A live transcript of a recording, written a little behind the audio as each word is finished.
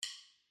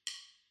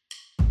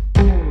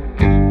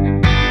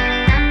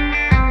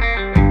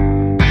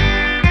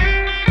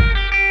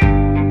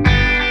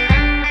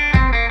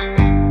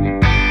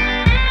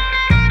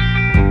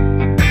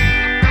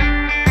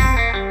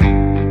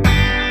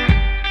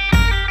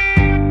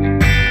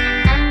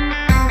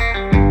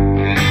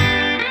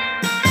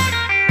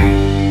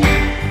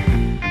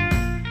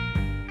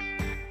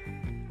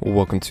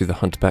welcome to the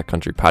Hunt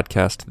Backcountry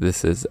podcast.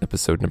 This is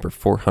episode number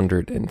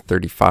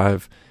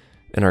 435,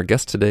 and our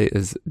guest today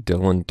is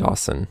Dylan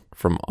Dawson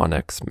from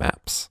onX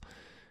Maps.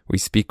 We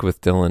speak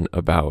with Dylan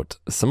about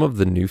some of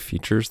the new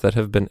features that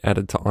have been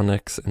added to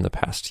onX in the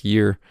past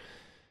year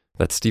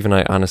that Steve and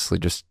I honestly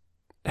just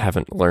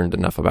haven't learned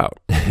enough about.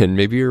 And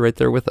maybe you're right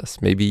there with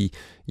us. Maybe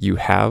you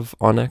have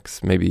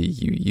onX, maybe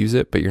you use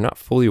it, but you're not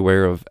fully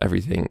aware of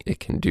everything it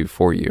can do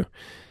for you.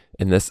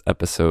 And this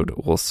episode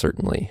will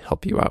certainly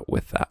help you out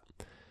with that.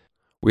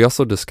 We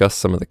also discuss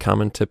some of the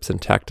common tips and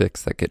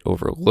tactics that get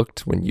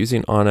overlooked when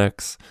using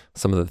onX,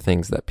 some of the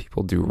things that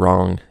people do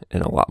wrong,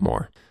 and a lot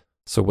more.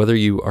 So whether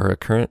you are a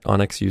current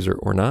onX user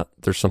or not,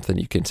 there's something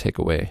you can take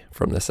away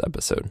from this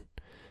episode.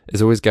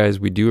 As always, guys,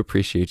 we do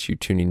appreciate you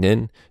tuning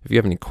in. If you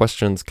have any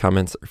questions,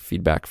 comments, or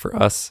feedback for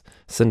us,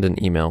 send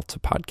an email to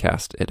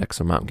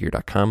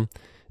podcast@exomountaingear.com.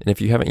 And if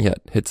you haven't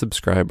yet, hit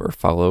subscribe or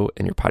follow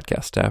in your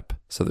podcast app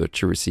so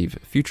that you receive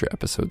future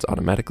episodes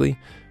automatically.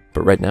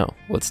 But right now,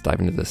 let's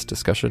dive into this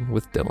discussion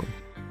with Dylan.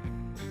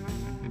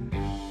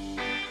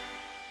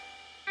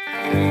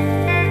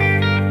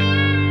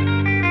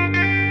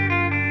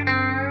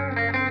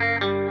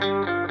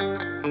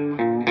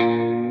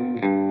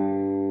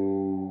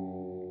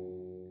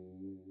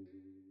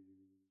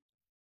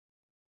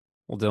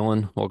 Well,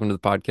 Dylan, welcome to the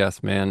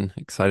podcast, man.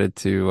 Excited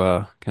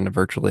to kind of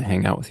virtually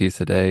hang out with you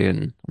today,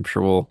 and I'm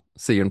sure we'll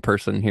see you in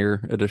person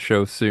here at a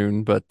show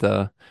soon. But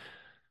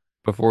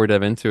before we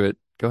dive into it,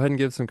 go ahead and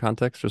give some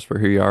context just for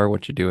who you are,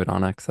 what you do at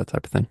onX, that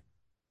type of thing.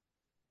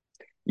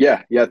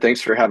 Yeah. Thanks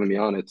for having me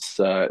on. It's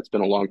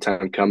been a long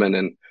time coming,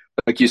 and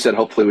like you said,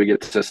 hopefully we get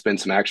to spend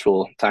some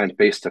actual time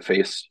face to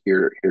face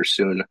here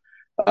soon.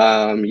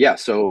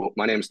 So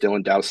my name is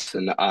Dylan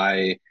Dowson.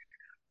 I've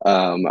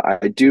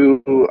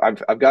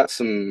got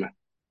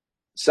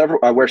several.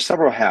 I wear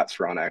several hats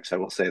for onX. I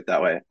will say it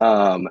that way.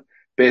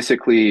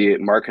 Basically,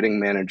 marketing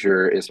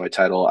manager is my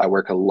title. I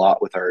work a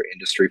lot with our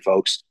industry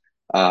folks.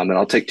 And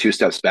I'll take two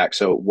steps back.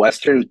 So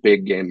Western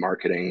big game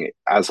marketing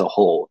as a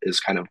whole is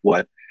kind of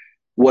what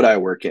I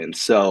work in.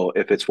 So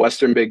if it's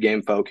Western big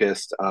game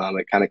focused,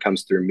 it kind of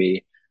comes through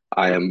me.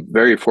 I am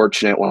very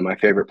fortunate. One of my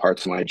favorite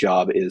parts of my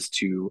job is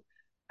to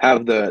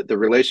have the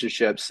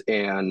relationships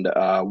and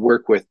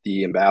work with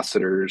the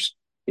ambassadors,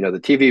 the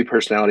TV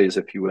personalities,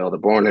 if you will, the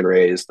born and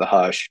raised, the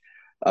hush,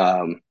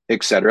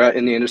 et cetera,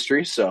 in the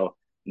industry. So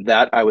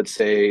that I would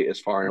say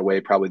is far and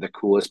away probably the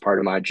coolest part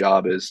of my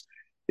job is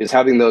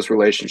having those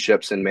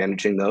relationships and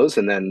managing those.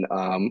 And then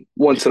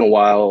once in a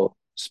while,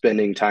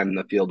 spending time in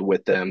the field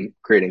with them,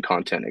 creating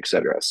content, et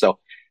cetera. So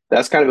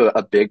that's kind of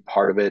a big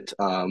part of it.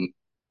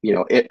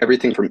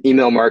 Everything from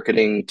email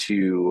marketing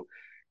to,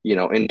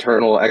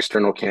 internal,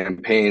 external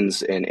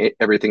campaigns and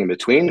everything in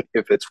between.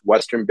 If it's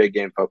Western big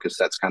game focus,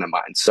 that's kind of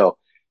mine. So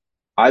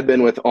I've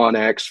been with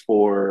onX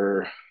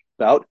for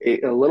about a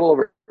little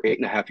over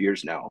 8.5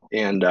 years now.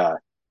 And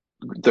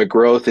the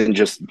growth and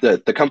just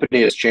the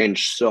company has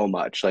changed so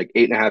much. Like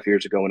 8.5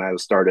 years ago when I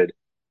was started,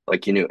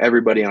 like you knew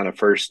everybody on a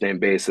first name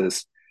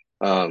basis,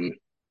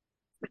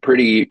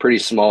 pretty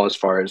small as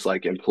far as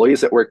like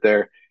employees that work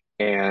there.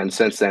 And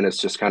since then it's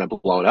just kind of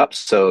blown up.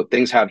 So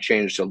things have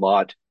changed a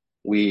lot.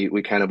 We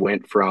kind of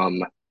went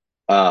from,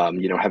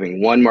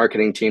 having one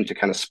marketing team to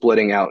kind of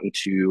splitting out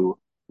into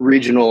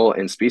regional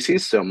and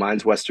species. So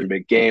mine's Western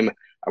big game.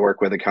 I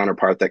work with a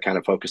counterpart that kind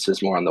of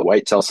focuses more on the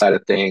whitetail side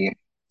of thing.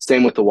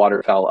 Same with the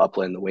waterfowl,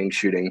 upland, the wing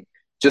shooting,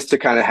 just to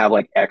kind of have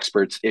like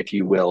experts, if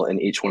you will,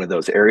 in each one of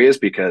those areas.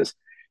 Because,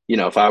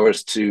 if I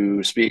was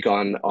to speak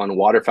on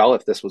waterfowl,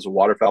 if this was a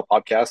waterfowl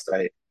podcast,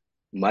 I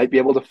might be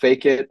able to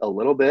fake it a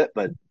little bit,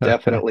 but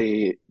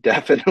definitely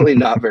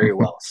not very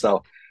well.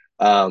 So,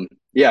 in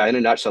a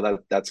nutshell,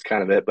 that's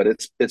kind of it. But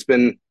it's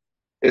been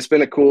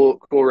a cool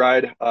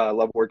ride. I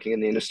love working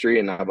in the industry,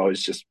 and I've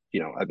always just,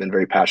 I've been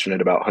very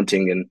passionate about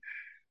hunting and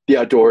the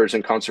outdoors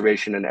and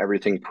conservation and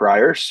everything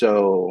prior.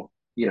 So,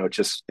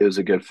 it was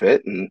a good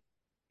fit and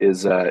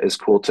is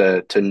cool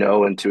to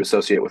know and to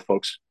associate with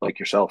folks like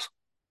yourselves.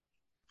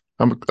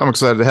 I'm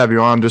excited to have you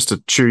on just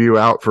to chew you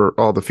out for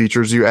all the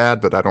features you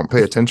add, but I don't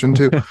pay attention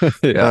to.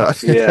 We'll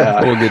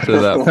get to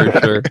that for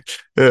sure.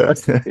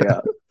 Yeah.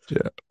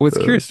 What's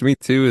curious to me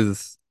too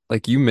is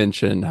like you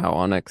mentioned how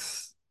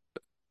onX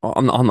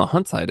on the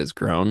hunt side has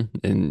grown,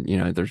 and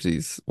there's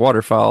these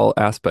waterfowl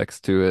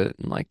aspects to it,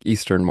 and like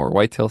Eastern more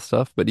whitetail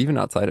stuff. But even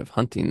outside of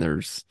hunting,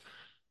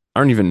 I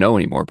don't even know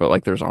anymore, but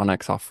like there's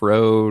onX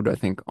off-road. I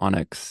think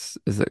onX,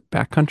 is it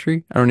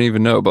backcountry? I don't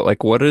even know, but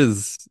like what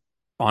is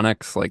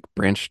onX like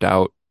branched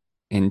out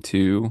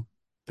into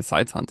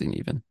besides hunting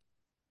even?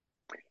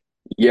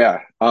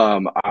 Yeah.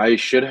 I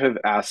should have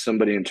asked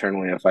somebody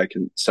internally if I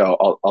can,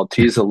 so I'll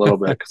tease a little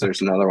bit because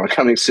there's another one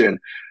coming soon.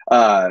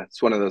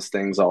 It's one of those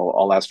things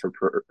I'll ask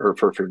for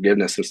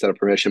forgiveness instead of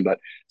permission. But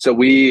so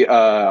we,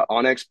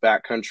 onX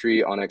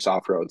backcountry, onX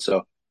off-road.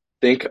 So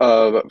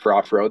for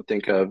off-road,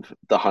 think of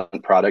the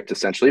hunt product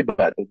essentially,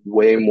 but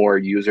way more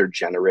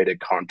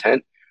user-generated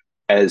content.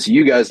 As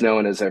you guys know,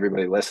 and as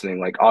everybody listening,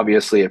 like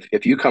obviously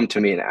if you come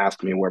to me and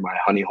ask me where my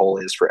honey hole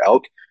is for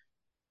elk,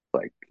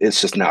 Like it's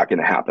just not going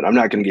to happen. I'm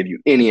not going to give you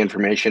any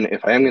information.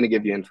 If I am going to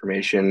give you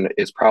information,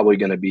 it's probably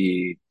going to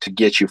be to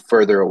get you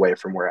further away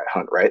from where I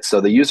hunt, right? So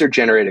the user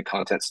generated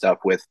content stuff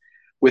with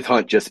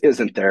hunt just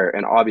isn't there,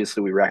 and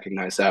obviously we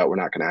recognize that. We're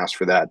not going to ask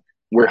for that.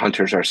 We're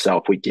hunters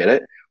ourselves. We get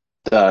it.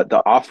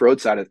 The off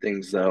road side of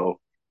things, though,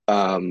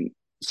 um,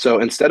 so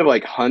instead of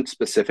like hunt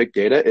specific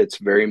data, it's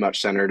very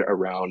much centered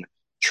around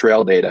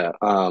trail data.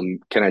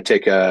 Can I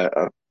take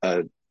a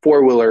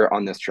four wheeler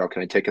on this trail?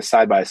 Can I take a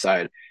side by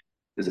side?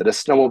 Is it a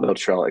snowmobile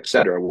trail, et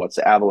cetera? What's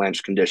the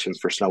avalanche conditions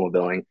for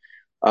snowmobiling?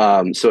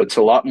 So it's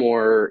a lot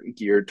more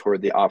geared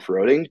toward the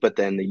off-roading, but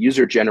then the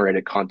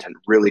user-generated content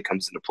really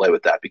comes into play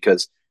with that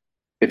because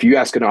if you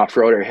ask an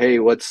off-roader, hey,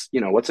 what's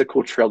a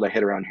cool trail to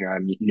hit around here?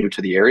 I'm new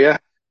to the area.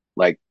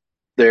 Like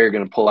they're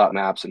going to pull out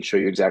maps and show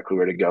you exactly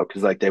where to go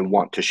because like they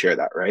want to share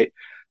that, right?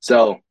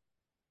 So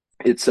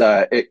it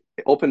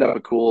opened up a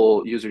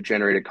cool user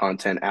generated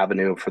content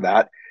avenue for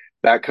that.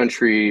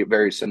 Backcountry,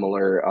 very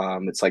similar.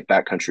 It's like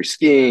backcountry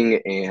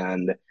skiing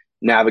and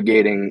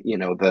navigating,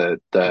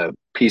 the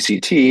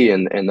PCT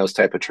and those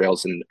type of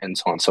trails and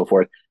so on and so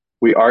forth.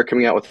 We are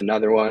coming out with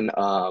another one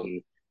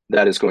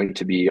that is going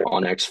to be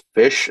onX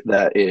Fish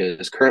that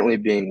is currently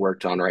being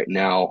worked on right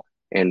now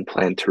and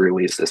planned to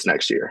release this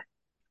next year.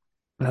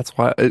 That's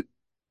why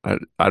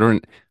I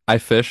don't I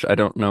fish. I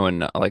don't know,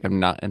 and like I'm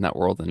not in that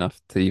world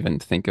enough to even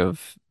think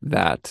of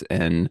that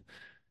and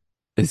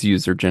is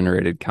user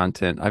generated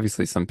content.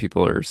 Obviously, some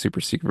people are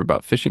super secret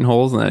about fishing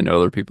holes, and I know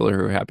there are people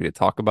who are happy to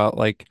talk about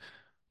like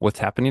what's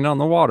happening on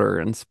the water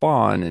and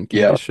spawn and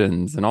Yeah,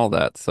 conditions and all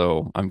that.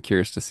 So I'm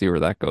curious to see where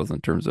that goes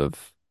in terms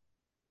of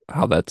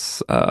how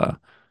that's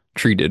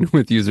treated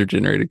with user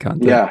generated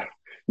content. yeah,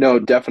 no,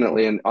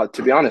 definitely. And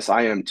to be honest,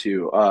 I am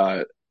too.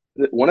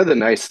 One of the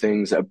nice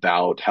things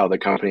about how the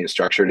company is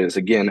structured is,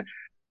 again,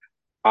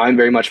 I'm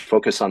very much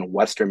focused on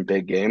Western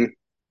big game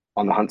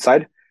on the hunt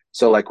side.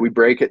 So like we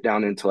break it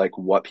down into like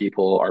what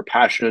people are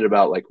passionate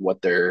about, like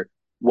what their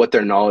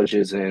knowledge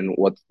is in,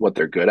 what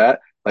they're good at.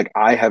 Like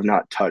I have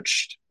not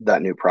touched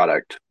that new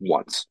product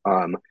once.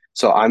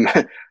 So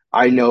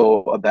I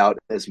know about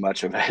as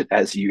much of it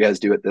as you guys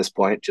do at this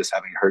point, just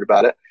having heard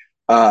about it.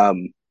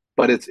 Um,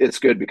 but it's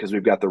good because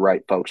we've got the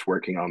right folks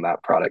working on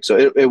that product. So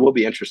it will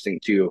be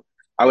interesting too.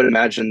 I would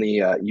imagine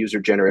the user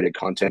generated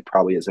content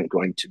probably isn't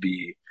going to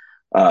be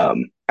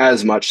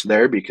as much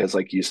there because,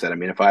 like you said, I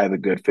mean, if I have a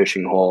good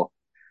fishing hole,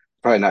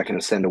 probably not going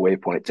to send a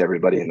waypoint to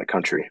everybody in the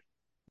country.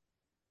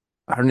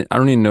 I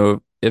don't even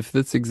know if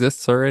this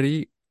exists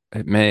already.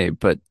 It may,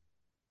 but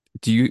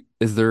do you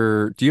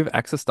have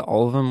access to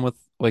all of them with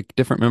like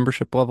different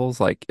membership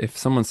levels? Like if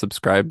someone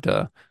subscribed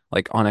to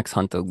like onX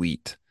Hunt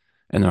Elite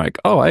and they're like,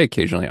 oh, I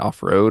occasionally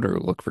off-road or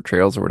look for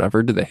trails or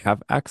whatever, do they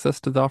have access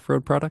to the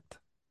off-road product?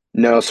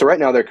 No, so right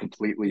now they're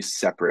completely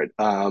separate.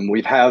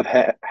 We've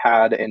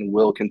had and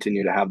will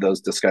continue to have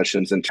those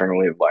discussions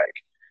internally of like,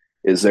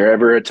 is there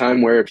ever a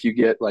time where if you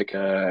get like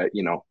a,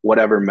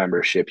 whatever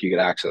membership, you get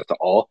access to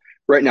all?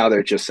 Right now,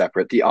 they're just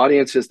separate. The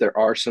audiences, there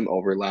are some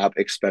overlap,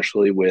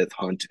 especially with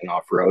hunt and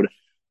off road,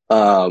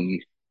 um,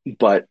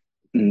 but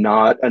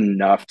not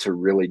enough to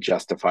really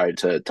justify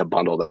to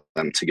bundle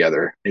them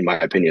together, in my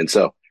opinion.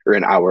 So, or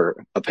in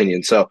our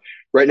opinion. So,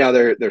 right now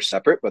they're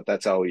separate, but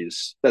that's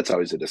always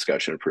a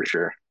discussion for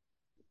sure.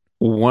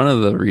 One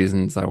of the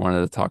reasons I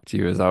wanted to talk to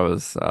you is I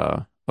was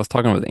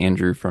talking with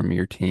Andrew from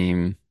your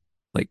team.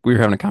 Like we were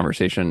having a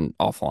conversation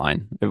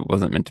offline. It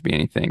wasn't meant to be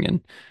anything.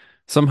 And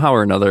somehow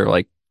or another,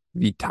 like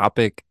the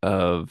topic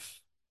of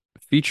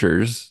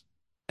features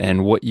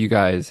and what you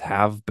guys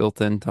have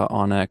built into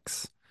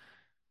onX,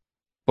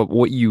 but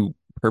what you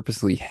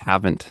purposely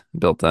haven't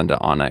built into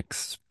onX,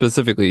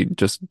 specifically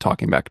just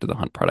talking back to the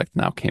Hunt product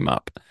now came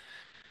up.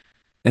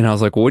 And I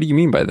was like, well, what do you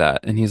mean by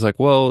that? And he's like,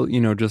 well,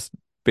 just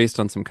based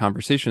on some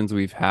conversations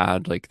we've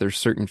had, like there's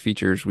certain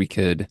features we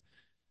could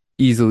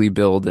easily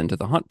build into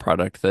the Hunt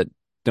product that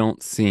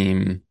don't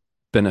seem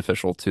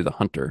beneficial to the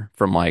hunter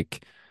from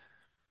like,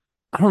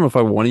 I don't know if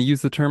I want to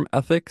use the term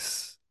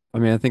ethics. I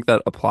mean, I think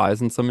that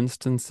applies in some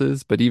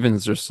instances, but even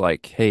it's just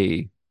like,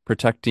 hey,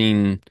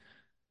 protecting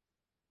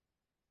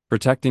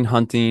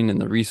hunting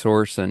and the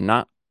resource and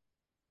not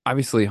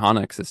obviously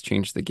onX has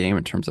changed the game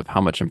in terms of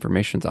how much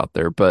information's out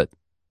there, but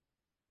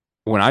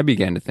when I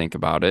began to think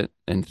about it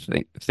and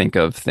think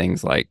of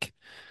things like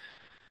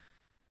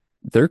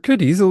there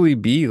could easily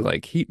be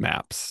like heat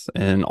maps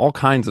and all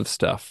kinds of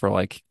stuff for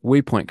like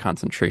waypoint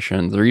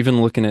concentrations or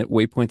even looking at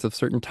waypoints of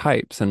certain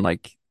types and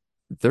like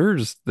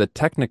there's the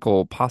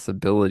technical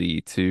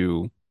possibility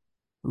to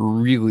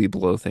really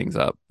blow things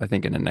up, I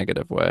think, in a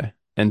negative way.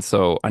 And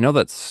so I know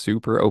that's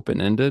super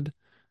open-ended,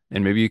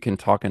 and maybe you can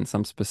talk in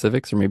some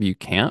specifics or maybe you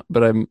can't,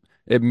 but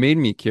it made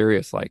me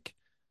curious, like,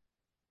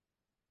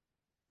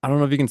 I don't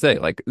know if you can say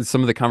like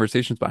some of the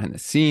conversations behind the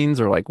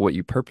scenes or like what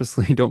you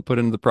purposely don't put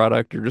into the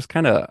product or just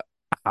kind of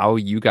how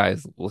you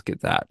guys look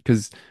at that.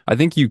 Because I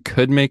think you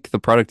could make the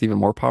product even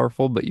more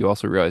powerful, but you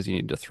also realize you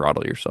need to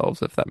throttle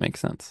yourselves if that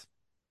makes sense.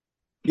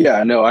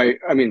 Yeah, no, I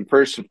mean,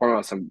 first and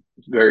foremost, I'm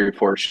very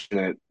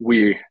fortunate.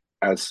 We,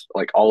 as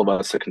like all of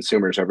us, the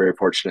consumers, are very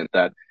fortunate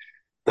that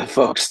the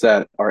folks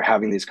that are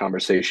having these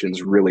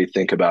conversations really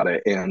think about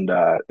it, and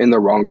in the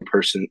wrong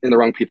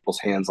people's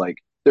hands, like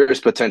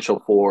there's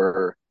potential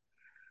for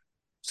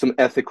some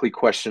ethically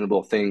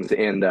questionable things.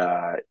 And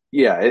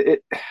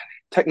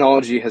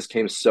technology has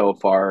came so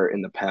far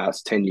in the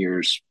past 10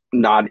 years,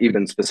 not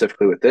even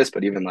specifically with this,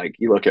 but even like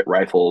you look at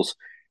rifles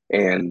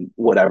and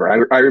whatever.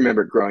 I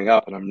remember growing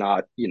up, and I'm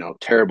not,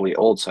 terribly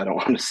old, so I don't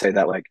want to say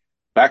that like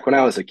back when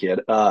I was a kid.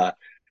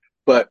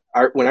 But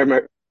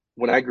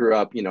when I grew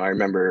up, I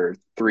remember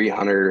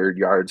 300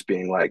 yards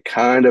being like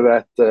kind of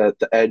at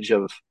the edge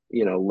of,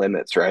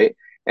 limits, right?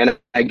 And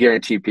I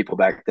guarantee people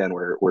back then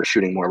were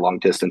shooting more long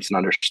distance and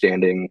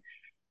understanding,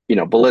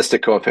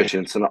 ballistic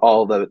coefficients and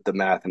all the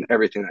math and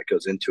everything that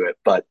goes into it.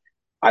 But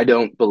I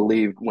don't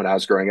believe when I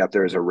was growing up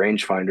there was a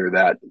rangefinder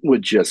that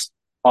would just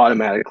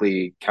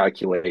automatically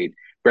calculate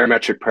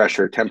barometric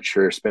pressure,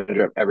 temperature, spin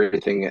drift,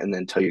 everything, and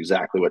then tell you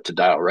exactly what to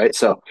dial, right?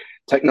 So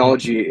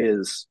technology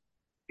is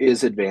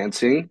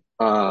advancing.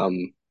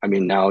 I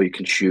mean, now you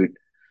can shoot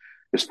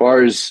as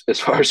far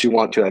as you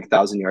want to, like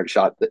 1,000 yard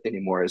shot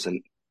anymore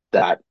isn't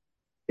that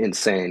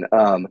insane.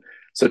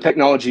 So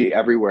technology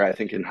everywhere, I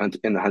think in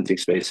the hunting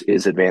space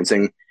is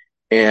advancing,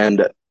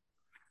 and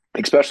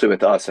especially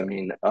with us. I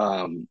mean,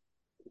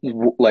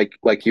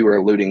 like you were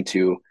alluding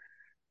to,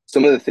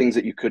 some of the things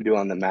that you could do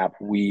on the map,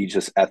 we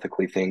just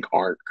ethically think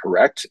aren't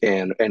correct,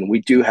 and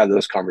we do have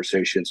those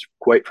conversations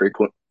quite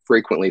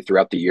frequently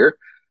throughout the year.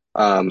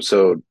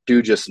 So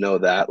do just know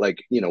that,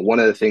 like, one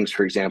of the things,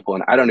 for example,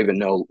 and I don't even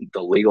know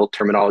the legal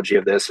terminology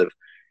of this, of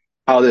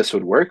how this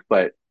would work,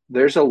 but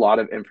there's a lot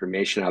of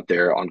information out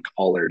there on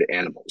collared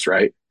animals,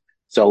 right?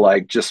 So,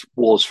 like, just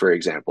wolves, for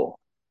example,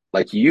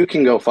 like you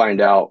can go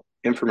find out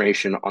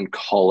information on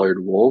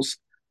collared wolves.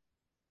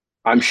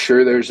 I'm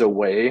sure there's a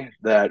way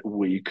that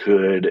we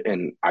could,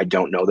 and I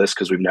don't know this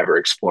because we've never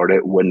explored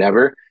it, would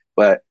never,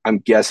 but I'm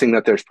guessing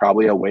that there's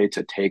probably a way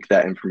to take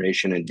that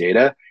information and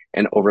data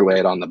and overlay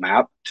it on the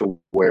map to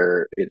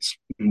where it's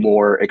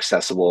more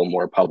accessible,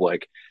 more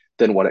public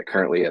than what it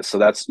currently is. So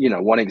that's,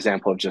 one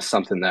example of just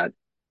something that,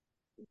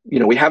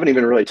 we haven't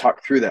even really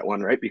talked through that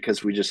one, right?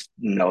 Because we just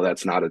know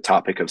that's not a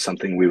topic of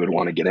something we would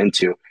want to get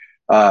into.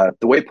 The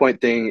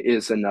waypoint thing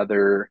is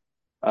another,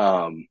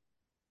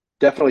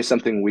 definitely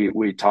something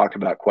we talk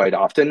about quite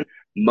often,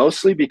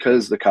 mostly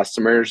because the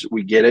customers,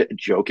 we get it,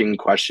 joking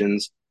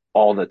questions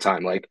all the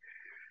time. Like,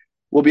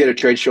 we'll be at a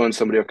trade show and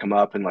somebody will come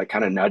up and like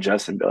kind of nudge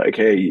us and be like,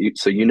 "Hey,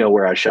 so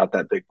where I shot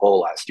that big bull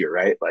last year,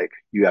 right? Like,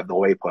 you have the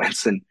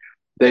waypoints." And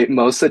they,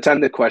 most of the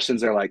time, the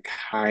questions are like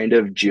kind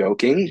of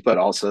joking, but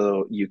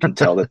also you can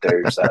tell that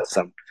there's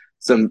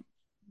some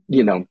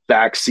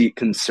backseat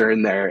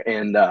concern there,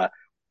 and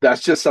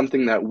that's just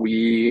something that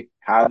we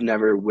have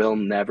never, will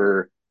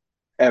never,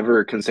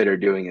 ever consider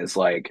doing, is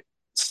like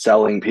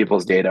selling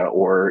people's data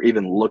or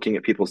even looking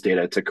at people's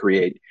data to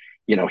create,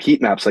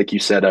 heat maps, like you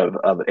said,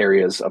 of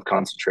areas of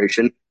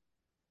concentration.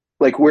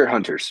 Like, we're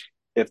hunters.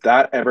 If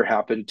that ever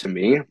happened to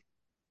me,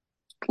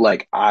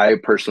 like, I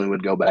personally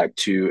would go back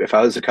to, if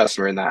I was a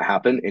customer and that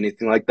happened,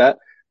 anything like that,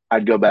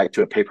 I'd go back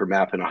to a paper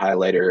map and a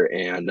highlighter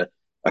and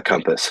a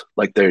compass.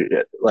 Like,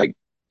 like,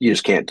 you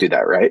just can't do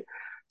that, right?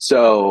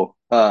 So,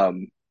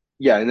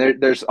 yeah,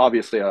 and there's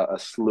obviously a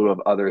slew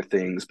of other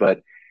things,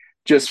 but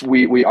just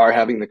we are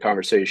having the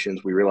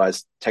conversations. We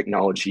realize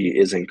technology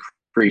is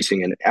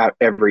increasing in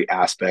every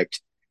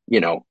aspect.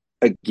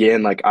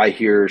 Again, like, I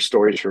hear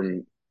stories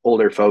from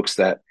older folks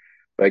that,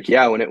 like,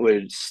 yeah, when it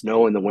would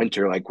snow in the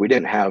winter, like, we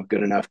didn't have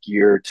good enough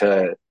gear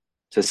to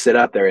sit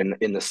out there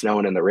in the snow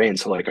and in the rain.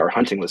 So, like, our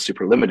hunting was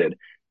super limited.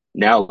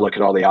 Now look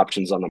at all the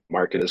options on the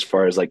market as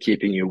far as like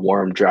keeping you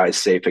warm, dry,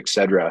 safe,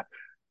 etc.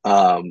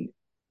 Um,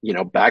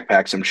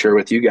 backpacks, I'm sure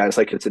with you guys,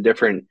 like, it's a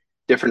different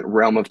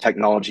realm of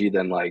technology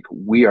than like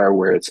we are,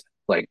 where it's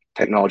like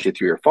technology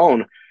through your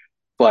phone.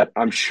 But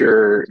I'm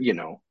sure,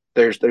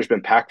 there's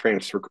been pack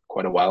frames for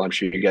quite a while. I'm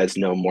sure you guys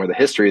know more of the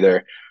history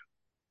there.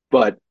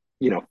 But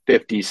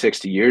 50,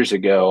 60 years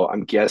ago,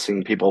 I'm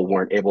guessing people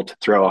weren't able to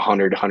throw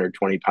 100,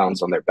 120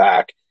 pounds on their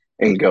back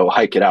and go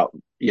hike it out,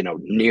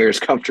 near as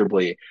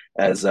comfortably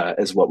as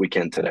what we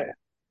can today.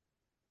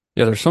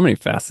 Yeah, there's so many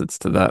facets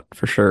to that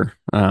for sure.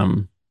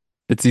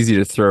 It's easy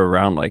to throw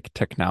around like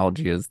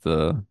technology as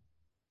the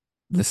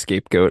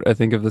scapegoat, I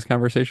think, of this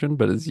conversation.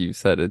 But as you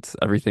said, it's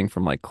everything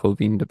from like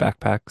clothing to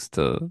backpacks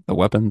to the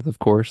weapons, of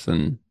course,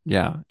 and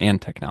yeah,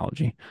 and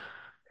technology.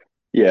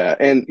 Yeah,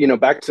 and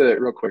back to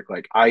real quick,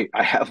 like, I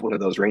have one of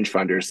those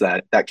rangefinders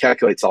that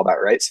calculates all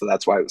that, right? So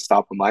that's why it was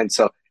top of mind.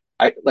 So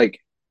I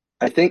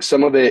think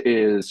some of it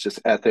is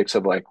just ethics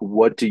of like,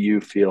 what do you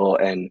feel?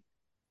 And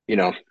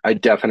I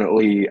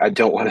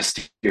don't want to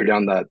steer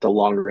down the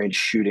long range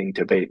shooting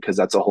debate, because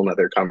that's a whole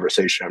nother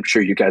conversation I'm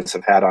sure you guys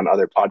have had on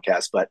other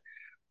podcasts. But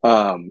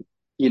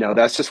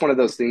that's just one of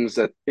those things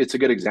that it's a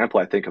good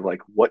example, I think, of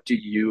like, what do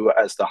you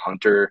as the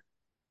hunter,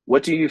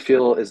 what do you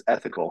feel is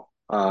ethical?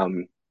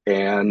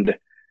 And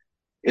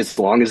as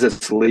long as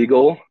it's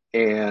legal,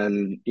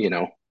 and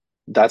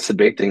that's the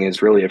big thing,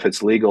 is really, if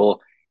it's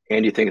legal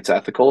and you think it's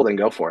ethical, then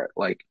go for it.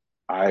 Like,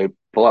 I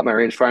pull out my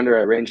rangefinder,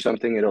 I range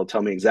something, it'll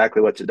tell me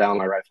exactly what to down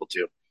my rifle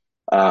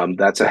to.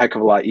 That's a heck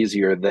of a lot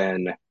easier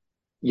than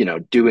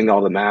doing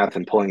all the math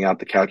and pulling out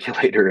the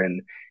calculator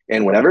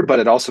and whatever. But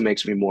it also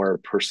makes me more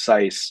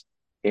precise,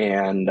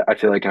 and I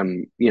feel like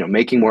I'm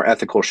making more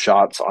ethical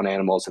shots on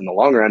animals in the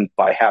long run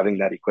by having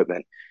that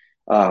equipment.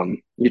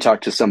 You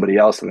talk to somebody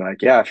else and they're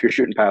like, yeah, if you're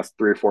shooting past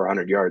 300 or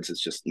 400 yards,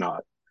 it's just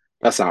not.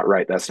 That's not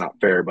right. That's not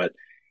fair. But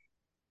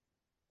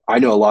I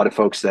know a lot of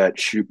folks that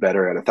shoot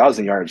better at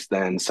 1,000 yards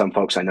than some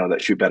folks I know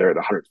that shoot better at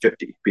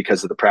 150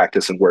 because of the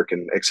practice and work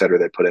and et cetera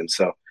they put in.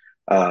 So,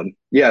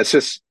 yeah,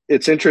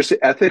 it's interesting.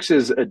 Ethics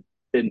is an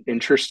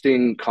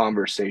interesting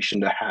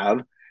conversation to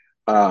have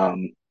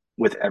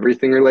with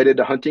everything related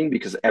to hunting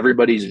because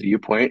everybody's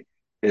viewpoint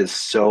is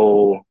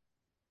so,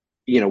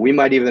 we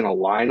might even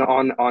align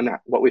on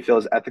what we feel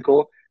is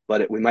ethical,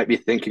 but we might be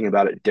thinking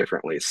about it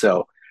differently.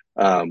 So,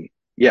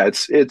 yeah,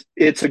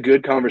 it's a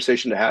good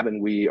conversation to have,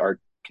 and we are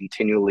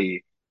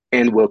continually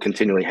and will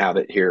continually have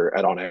it here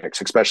at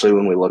onX, especially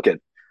when we look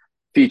at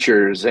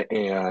features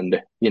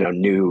and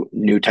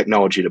new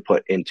technology to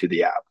put into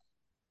the app.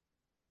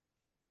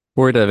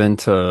 Before we dive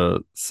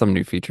into some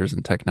new features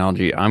and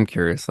technology, I'm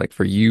curious, like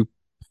for you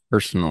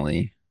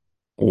personally,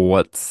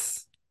 what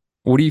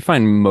do you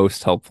find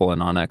most helpful in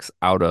onX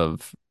out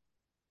of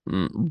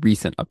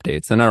recent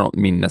updates? And I don't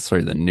mean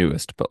necessarily the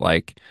newest, but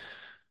like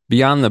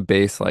beyond the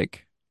base,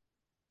 like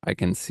I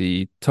can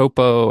see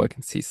topo, I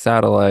can see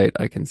satellite,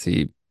 I can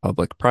see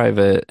public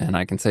private, and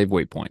I can save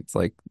waypoints.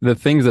 Like the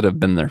things that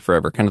have been there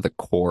forever, kind of the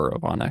core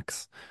of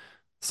onX.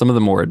 Some of the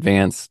more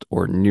advanced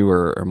or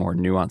newer or more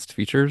nuanced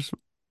features,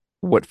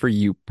 what for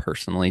you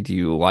personally do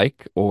you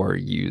like or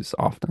use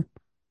often?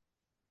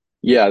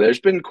 Yeah, there's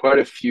been quite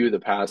a few the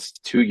past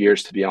 2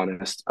 years, to be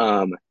honest.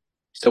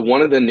 So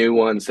one of the new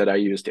ones that I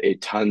used a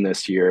ton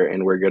this year,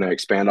 and we're going to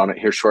expand on it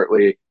here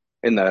shortly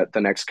in the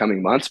next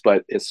coming months,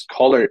 but it's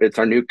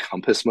our new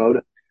compass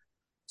mode.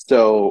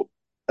 So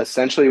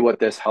essentially, what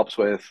this helps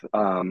with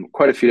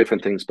quite a few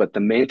different things, but the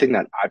main thing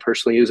that I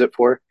personally use it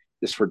for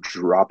is for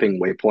dropping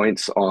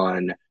waypoints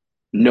on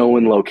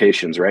known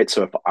locations, right?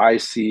 So if I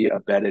see a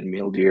bedded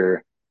mule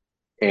deer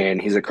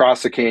and he's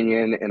across the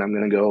canyon and I'm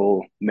going to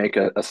go make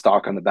a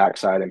stalk on the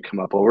backside and come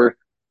up over,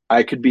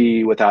 I could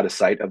be without a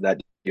sight of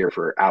that deer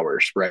for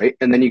hours, right?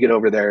 And then you get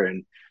over there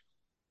and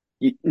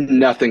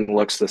nothing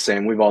looks the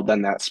same. We've all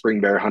done that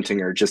spring bear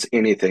hunting or just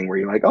anything where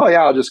you're like, oh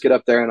yeah, I'll just get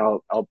up there and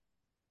I'll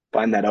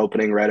find that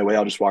opening right away.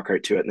 I'll just walk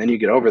right to it. And then you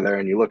get over there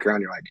and you look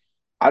around, you're like,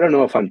 I don't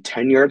know if I'm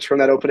 10 yards from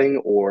that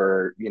opening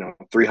or,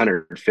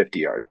 350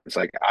 yards. It's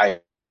like I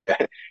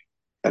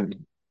have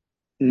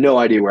no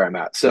idea where I'm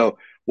at. So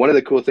one of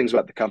the cool things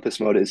about the compass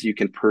mode is you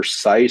can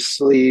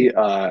precisely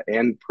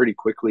and pretty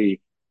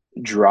quickly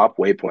drop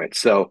waypoints.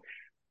 So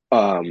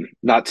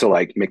not to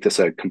like make this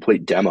a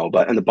complete demo,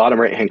 but in the bottom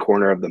right hand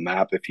corner of the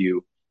map, if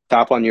you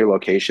tap on your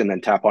location,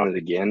 then tap on it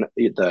again,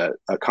 the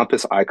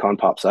compass icon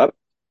pops up.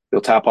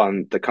 You'll tap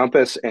on the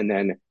compass, and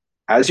then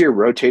as you're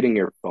rotating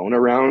your phone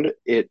around,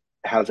 it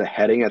has a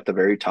heading at the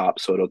very top.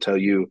 So it'll tell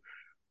you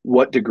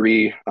what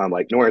degree,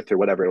 like north or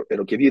whatever,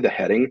 it'll give you the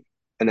heading.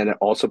 And then it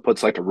also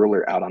puts like a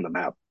ruler out on the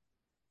map.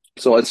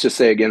 So let's just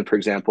say again, for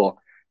example,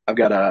 I've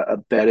got a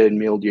bedded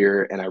mule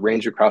deer and I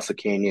range across the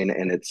canyon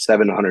and it's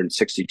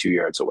 762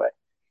 yards away.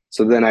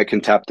 So then I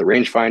can tap the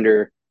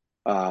rangefinder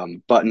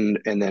button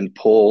and then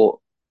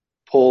pull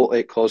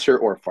it closer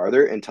or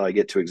farther until I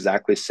get to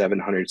exactly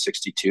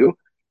 762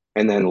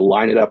 and then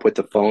line it up with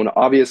the phone.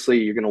 Obviously,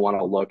 you're going to want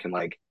to look and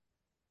like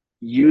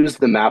use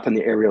the map and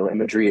the aerial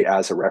imagery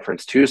as a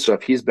reference too. So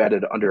if he's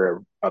bedded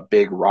under a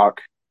big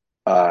rock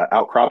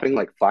outcropping,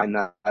 like find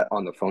that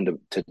on the phone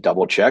to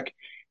double check.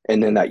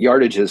 And then that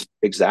yardage is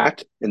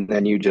exact. And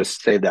then you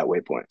just save that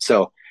waypoint.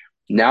 So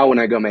now when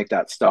I go make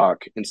that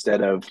stalk,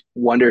 instead of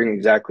wondering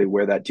exactly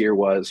where that deer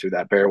was or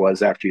that bear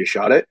was after you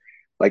shot it,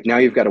 like now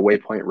you've got a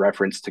waypoint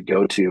reference to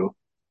go to.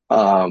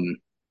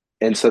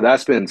 And so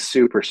that's been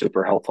super,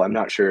 super helpful. I'm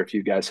not sure if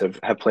you guys have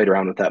played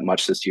around with that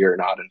much this year or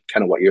not, and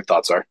kind of what your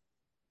thoughts are.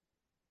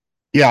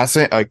 Yeah,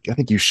 I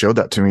think you showed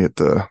that to me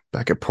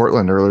back at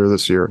Portland earlier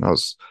this year, and I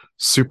was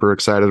super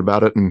excited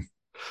about it. And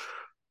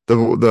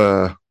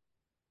the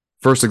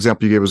first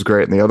example you gave was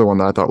great, and the other one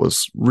that I thought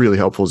was really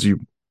helpful is you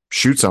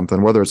shoot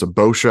something, whether it's a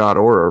bow shot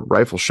or a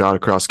rifle shot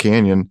across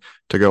canyon,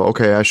 to go,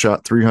 okay, I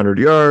shot 300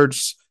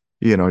 yards.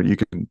 You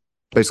can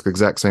basically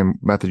exact same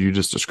method you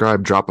just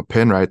described, drop a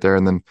pin right there,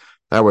 and then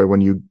that way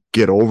when you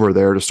get over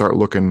there to start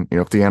looking,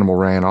 if the animal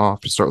ran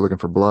off, to start looking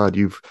for blood,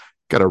 you've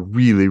got a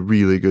really,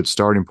 really good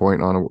starting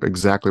point on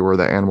exactly where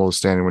that animal is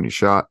standing when you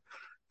shot.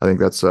 I think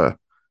that's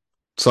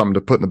something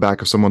to put in the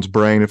back of someone's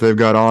brain if they've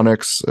got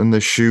onX and they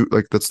shoot.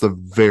 Like that's the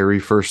very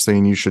first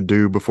thing you should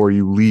do before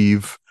you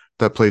leave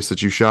that place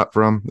that you shot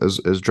from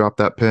is drop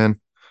that pin.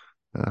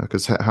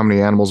 Because how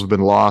many animals have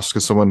been lost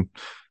because someone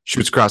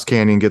shoots across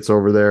canyon, gets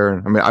over there,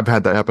 and I mean I've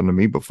had that happen to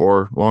me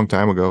before a long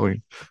time ago.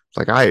 It's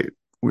like I'm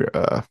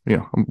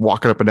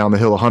walking up and down the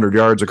hill 100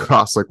 yards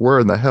across. Like where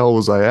in the hell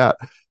was I at?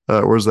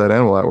 Where's that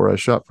animal at where I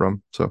shot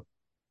from? So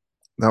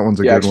that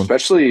one's a Yeah, good one.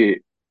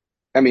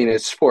 I mean,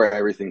 it's for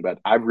everything, but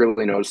I've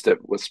really noticed it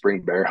with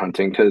spring bear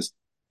hunting because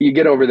you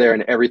get over there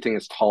and everything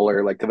is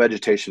taller. Like the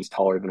vegetation is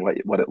taller than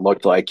what it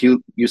looked like.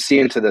 You see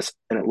into this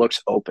and it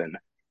looks open.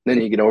 Then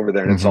you get over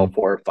there and it's all Hmm.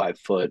 4 or 5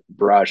 foot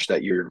brush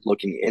that you're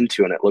looking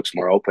into and it looks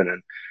more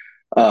open.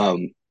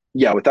 And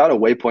yeah, without a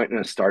waypoint and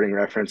a starting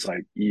reference,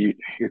 like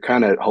you're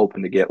kind of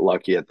hoping to get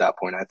lucky at that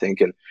point, I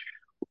think. And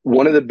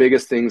one of the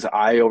biggest things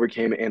I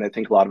overcame, and I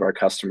think a lot of our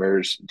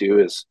customers do,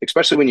 is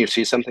especially when you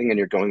see something and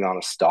you're going on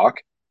a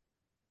stalk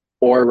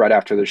or right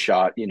after the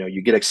shot,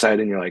 you get excited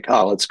and you're like,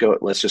 oh, let's go,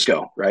 let's just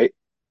go, right?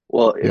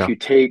 Well, if Yeah. you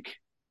take,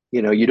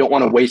 you don't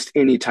want to waste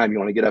any time. You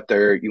want to get up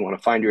there, you want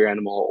to find your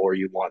animal, or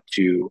you want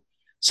to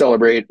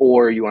celebrate,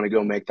 or you want to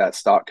go make that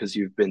stalk because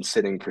you've been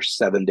sitting for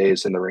 7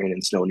 days in the rain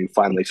and snow and you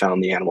finally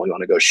found the animal you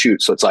want to go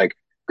shoot. So it's like,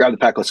 grab the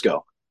pack, let's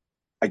go.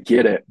 I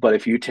get it. But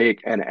if you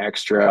take an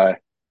extra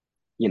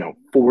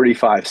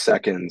 45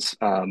 seconds,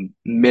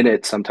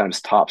 minutes,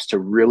 sometimes tops to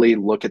really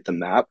look at the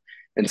map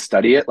and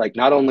study it. Like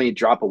not only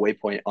drop a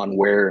waypoint on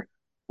where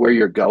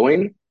you're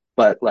going,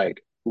 but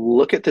like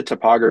look at the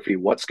topography.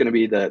 What's going to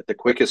be the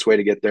quickest way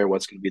to get there?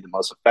 What's going to be the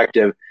most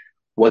effective?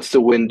 What's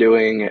the wind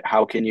doing?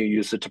 How can you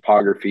use the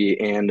topography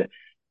and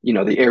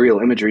the aerial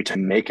imagery to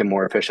make a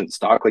more efficient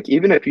stock? Like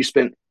even if you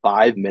spent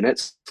 5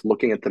 minutes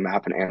looking at the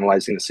map and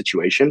analyzing the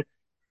situation,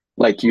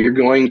 like you're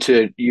going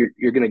to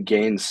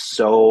gain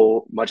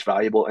so much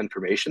valuable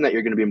information that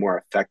you're going to be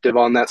more effective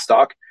on that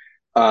stock,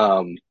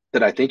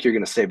 that I think you're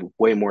going to save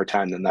way more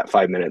time than that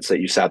 5 minutes that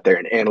you sat there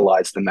and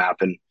analyzed the map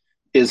and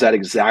is that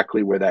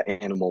exactly where that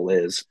animal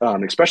is,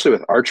 especially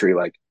with archery.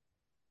 Like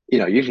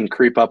you can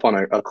creep up on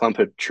a clump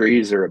of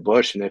trees or a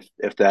bush, and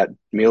if that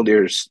mule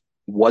deer's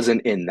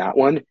wasn't in that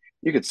one,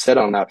 you could sit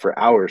on that for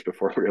hours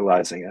before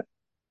realizing it.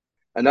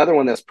 Another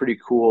one that's pretty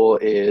cool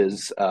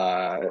is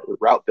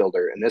Route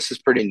Builder, and this is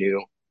pretty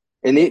new.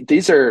 And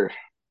these are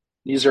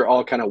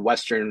all kind of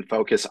Western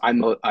focus.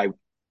 I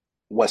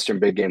Western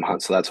big game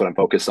hunt, so that's what I'm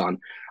focused on.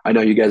 I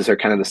know you guys are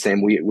kind of the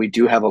same. We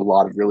do have a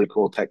lot of really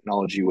cool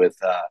technology with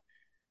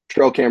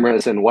trail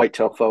cameras and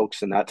whitetail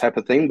folks and that type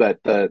of thing. But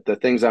the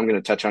things I'm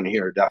going to touch on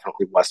here are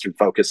definitely Western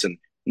focus and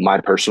my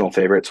personal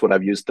favorites. What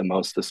I've used the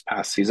most this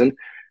past season.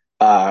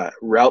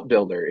 Route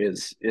Builder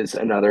is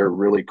another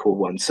really cool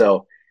one.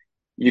 So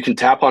you can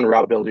tap on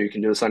Route Builder. You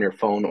can do this on your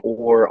phone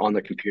or on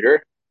the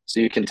computer.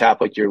 So you can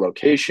tap like your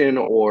location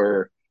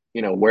or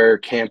where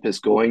camp is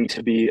going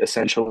to be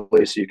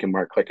essentially. So you can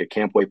mark like a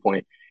camp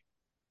waypoint.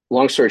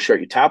 Long story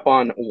short, you tap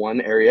on one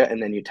area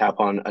and then you tap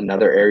on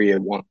another area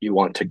you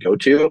want to go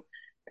to,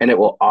 and it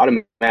will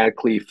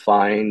automatically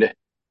find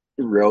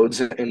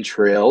roads and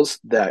trails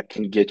that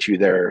can get you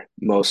there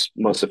most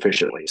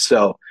efficiently.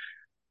 So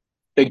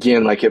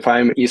again, like if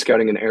I'm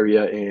e-scouting an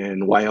area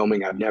in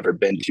Wyoming I've never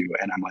been to,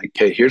 and I'm like,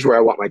 okay, here's where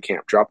I want my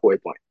camp, drop a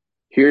waypoint.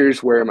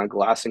 Here's where my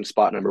glassing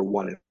spot number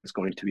one is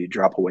going to be,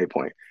 drop a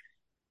waypoint.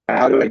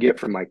 How do I get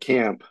from my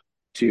camp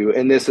to,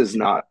 and this is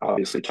not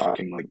obviously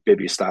talking like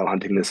bivvy style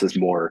hunting. This is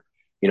more,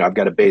 I've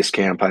got a base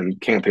camp, I'm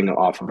camping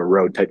off of a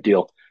road type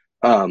deal.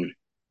 Um,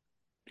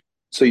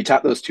 so you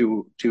tap those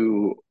two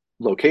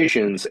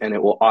locations and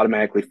it will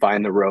automatically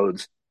find the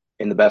roads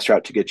and the best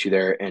route to get you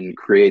there and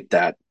create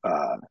that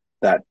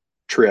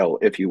trail,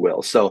 if you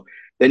will. So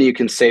then you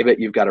can save it.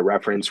 You've got a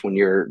reference when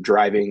you're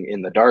driving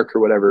in the dark or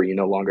whatever. You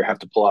no longer have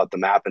to pull out the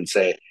map and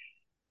say,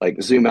 like,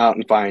 zoom out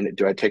and find,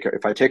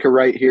 if I take a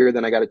right here,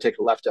 then I got to take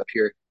a left up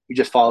here. You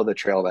just follow the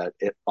trail that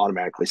it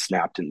automatically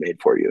snapped and made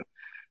for you.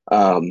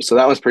 So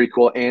that was pretty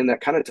cool. And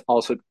that kind of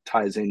also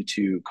ties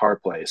into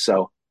CarPlay.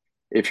 So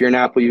if you're an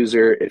Apple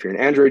user, if you're an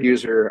Android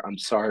user, I'm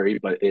sorry,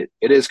 but it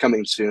is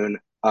coming soon.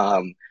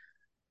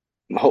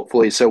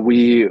 Hopefully. So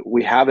we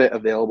have it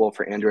available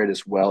for Android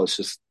as well. It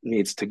just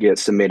needs to get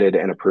submitted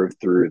and approved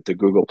through the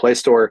Google Play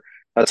Store.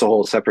 That's a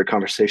whole separate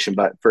conversation.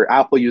 But for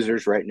Apple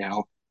users right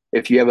now,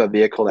 if you have a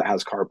vehicle that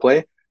has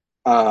CarPlay,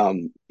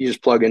 you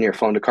just plug in your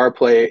phone to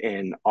CarPlay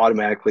and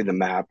automatically the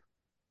map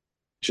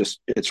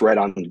it's right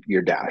on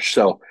your dash.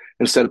 So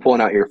instead of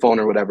pulling out your phone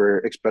or whatever,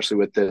 especially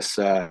with this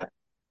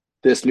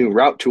new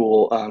route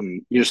tool,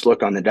 you just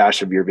look on the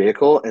dash of your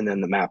vehicle and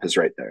then the map is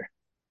right there.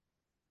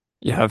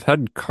 Yeah, I've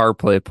had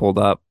CarPlay pulled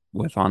up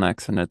with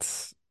onX, and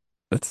it's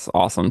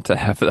awesome to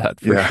have that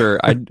for Yeah. sure.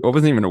 I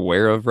wasn't even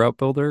aware of Route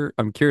Builder.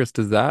 I'm curious,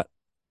 does that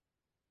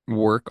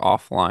work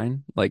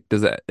offline? Like,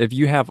 does it, if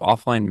you have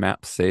offline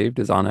maps saved,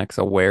 is onX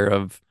aware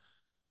of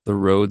the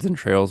roads and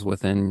trails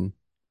within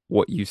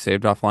what you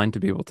saved offline to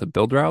be able to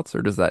build routes,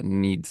 or does that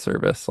need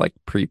service like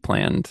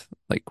pre-planned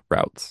like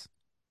routes?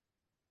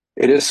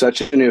 It is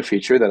such a new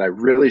feature that I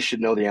really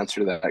should know the answer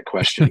to that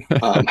question.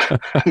 I'm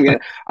gonna,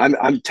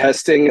 I'm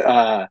testing.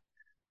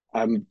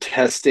 I'm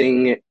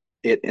testing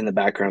it in the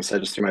background, so I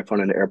just threw my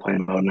phone into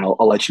airplane mode, and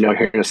I'll let you know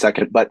here in a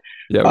second. But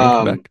Yeah, we can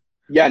come um, back.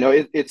 yeah, no,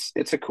 it's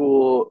a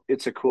cool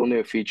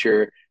new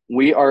feature.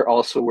 We are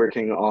also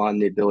working on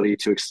the ability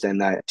to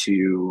extend that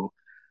to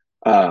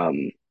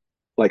um,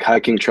 like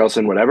hiking trails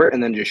and whatever,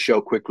 and then just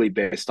show quickly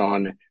based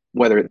on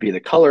whether it be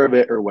the color of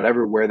it or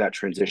whatever where that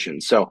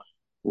transitions. So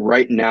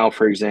right now,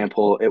 for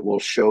example, it will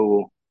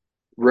show.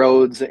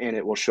 roads and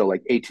it will show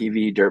like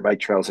ATV, dirt bike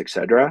trails,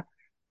 etc.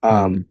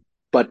 Mm-hmm.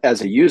 But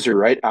as a user,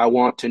 right, I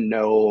want to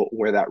know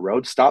where that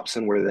road stops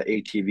and where the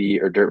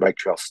ATV or dirt bike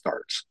trail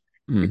starts.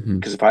 Mm-hmm.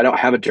 Because if I don't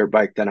have a dirt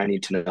bike, then I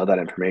need to know that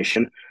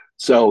information.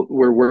 So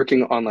we're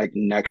working on like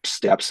next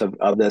steps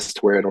of this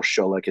to where it'll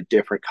show like a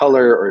different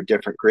color or a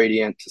different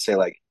gradient to say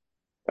like,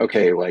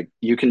 okay, like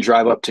you can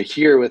drive up to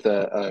here with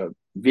a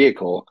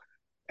vehicle,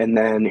 and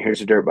then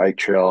here's a dirt bike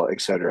trail, et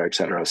cetera, et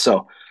cetera.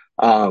 So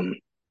um,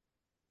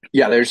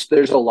 yeah, there's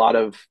a lot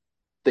of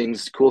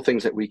things, cool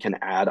things that we can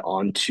add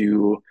on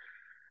to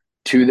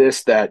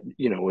this that,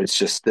 it's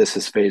just this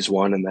is phase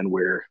one and then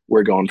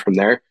we're going from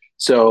there.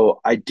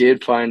 So I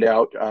did find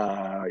out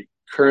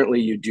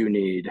currently you do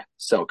need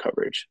cell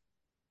coverage.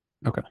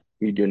 Okay.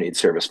 You do need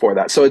service for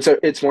that. So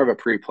it's more of a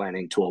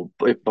pre-planning tool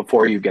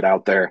before you get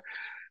out there.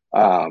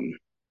 Um,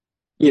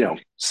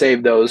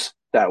 save those.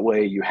 That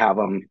way you have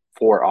them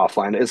for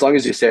offline. As long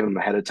as you save them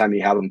ahead of time,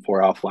 you have them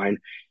for offline.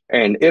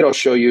 And it'll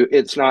show you,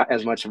 it's not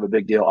as much of a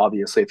big deal,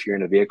 obviously, if you're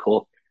in a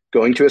vehicle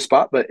going to a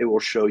spot, but it will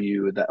show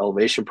you the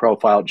elevation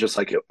profile just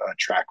like a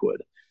track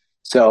would.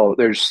 So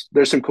there's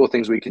some cool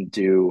things we can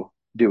do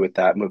with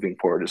that moving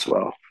forward as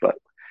well. But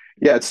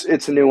yeah,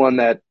 it's a new one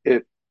that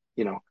you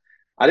know,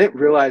 I didn't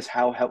realize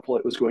how helpful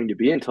it was going to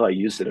be until I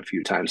used it a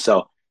few times.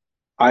 So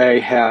I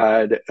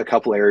had a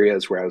couple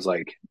areas where I was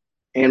like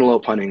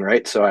antelope hunting,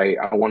 right? So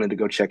I wanted to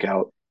go check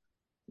out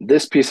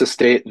this piece of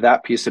state,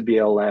 that piece of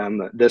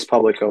BLM, this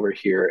public over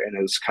here. And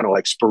it was kind of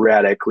like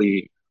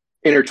sporadically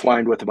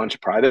intertwined with a bunch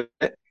of private.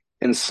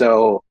 And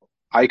so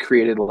I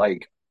created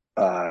like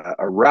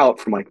a route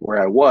from like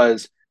where I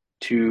was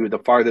to the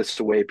farthest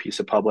away piece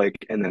of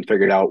public and then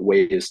figured out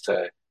ways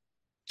to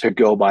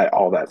go by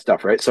all that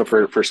stuff, right? So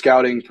for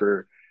scouting,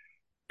 for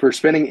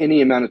spending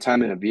any amount of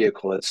time in a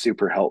vehicle, it's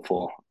super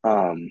helpful.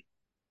 And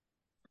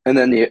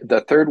then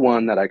the third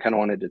one that I kind of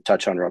wanted to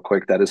touch on real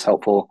quick that is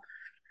helpful,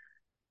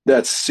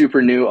 that's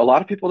super new. A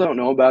lot of people don't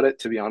know about it,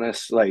 to be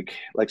honest. Like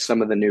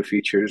some of the new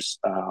features,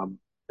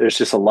 there's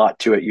just a lot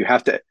to it. You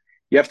have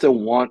to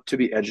want to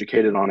be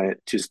educated on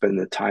it to spend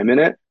the time in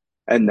it,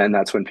 and then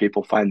that's when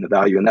people find the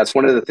value. And that's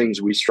one of the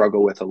things we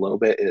struggle with a little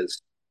bit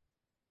is,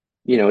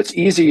 it's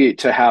easy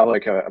to have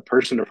like a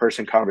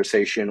person-to-person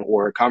conversation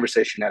or a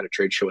conversation at a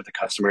trade show with a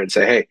customer and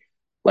say, hey,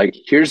 like,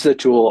 here's the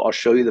tool. I'll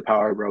show you the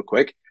power real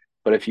quick.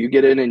 But if you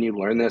get in and you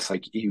learn this,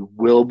 like you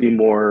will be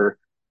more,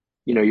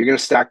 you're going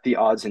to stack the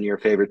odds in your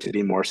favor to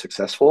be more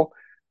successful.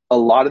 A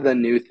lot of the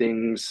new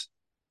things,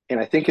 and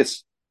I think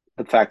it's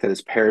the fact that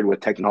it's paired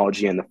with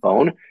technology and the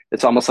phone,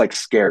 it's almost like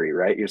scary,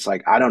 right? You're just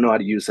like, I don't know how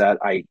to use that.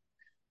 I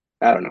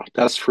don't know.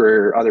 That's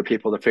for other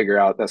people to figure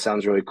out. That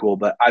sounds really cool.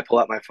 But I pull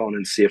out my phone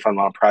and see if I'm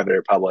on private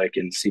or public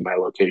and see my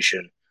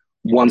location.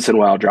 Once in a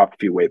while, drop a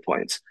few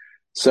waypoints.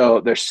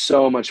 So there's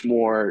so much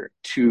more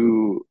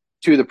to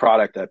the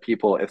product that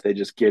people, if they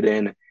just get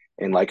in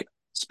and like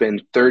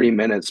spend 30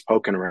 minutes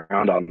poking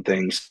around on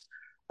things,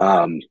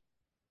 um,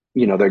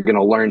 they're going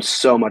to learn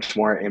so much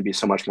more and be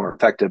so much more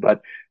effective.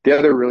 But the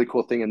other really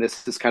cool thing, and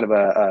this is kind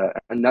of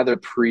another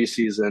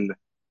preseason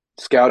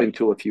scouting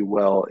tool, if you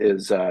will,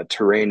 is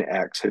Terrain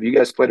X. Have you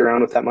guys played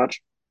around with that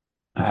much?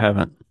 I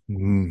haven't.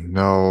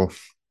 No,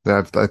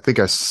 I think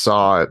I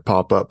saw it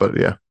pop up, but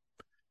yeah,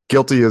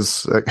 guilty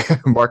as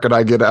Mark and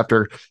I get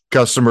after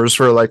customers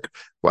for like,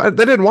 what,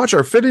 they didn't watch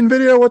our fitting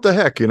video. What the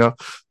heck,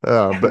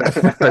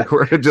 but like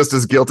we're just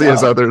as guilty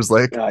as No, others.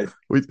 Like yeah,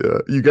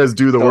 you guys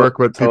do the work,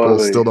 but people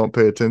still totally. don't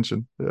pay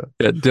attention. Yeah.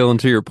 Yeah, Dylan,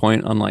 to your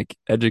point on like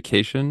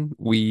education,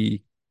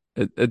 we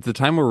at the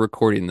time we're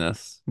recording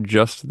this,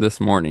 just this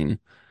morning,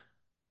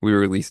 we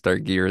released our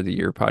Gear of the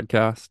Year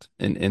podcast,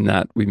 and in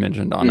that we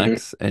mentioned Hmm.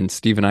 onX, and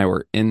Steve and I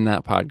were in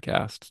that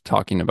podcast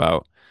talking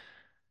about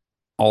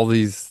all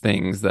these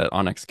things that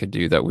onX could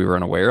do that we were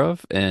unaware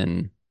of,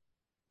 and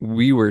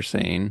we were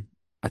saying,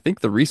 I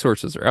think the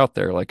resources are out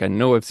there. Like I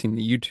know I've seen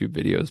the YouTube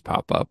videos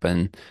pop up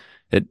and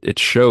it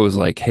shows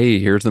like, hey,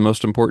 here's the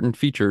most important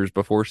features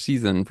before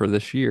season for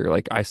this year.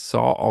 Like I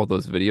saw all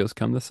those videos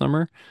come this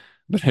summer,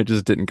 but I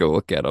just didn't go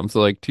look at them. So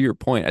like to your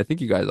point, I think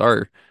you guys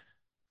are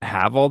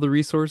have all the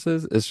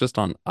resources. It's just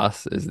on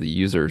us as the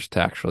users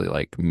to actually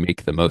like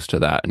make the most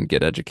of that and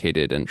get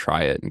educated and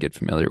try it and get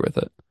familiar with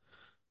it.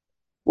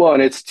 Well,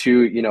 and it's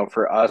too,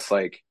 for us,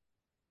 like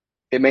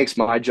it makes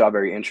my job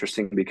very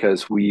interesting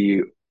because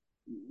we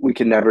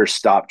can never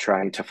stop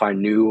trying to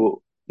find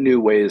new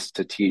ways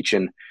to teach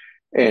and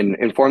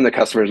inform the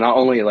customers not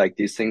only like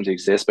these things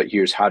exist, but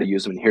here's how to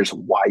use them and here's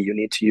why you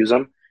need to use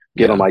them.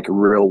 Give them Yeah. like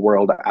real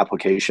world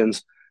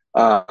applications.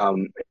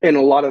 And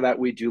a lot of that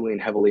we do lean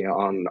heavily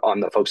on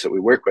the folks that we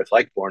work with,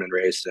 like Born and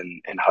Raised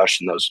and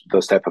Hush and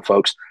those type of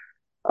folks.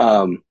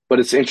 But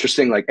it's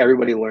interesting, like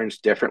everybody learns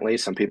differently.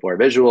 Some people are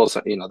visual,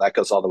 so that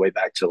goes all the way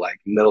back to like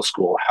middle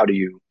school. How do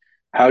you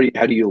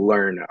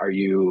learn? Are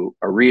you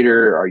a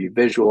reader? Are you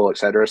visual, et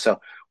cetera? So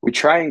we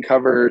try and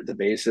cover the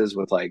bases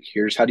with like,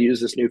 here's how to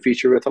use this new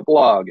feature with a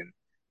blog, and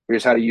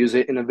here's how to use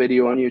it in a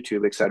video on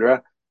YouTube, et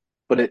cetera.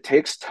 But it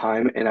takes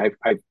time, and I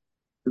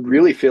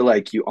really feel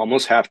like you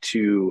almost have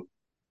to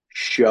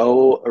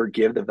show or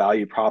give the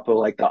value prop of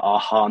like the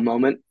aha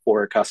moment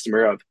for a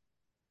customer of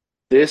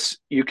this.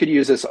 You could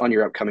use this on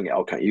your upcoming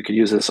elk hunt. You could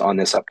use this on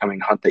this upcoming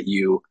hunt that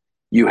you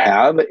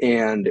have,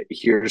 and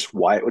here's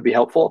why it would be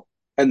helpful.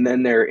 And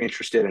then they're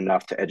interested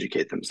enough to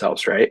educate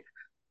themselves, right?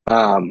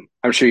 I'm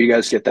sure you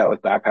guys get that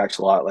with backpacks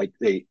a lot. Like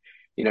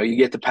you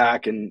get the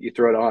pack and you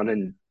throw it on,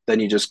 and then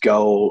you just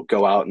go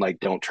out and like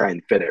don't try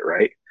and fit it,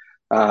 right?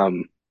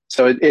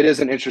 So it is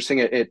an interesting.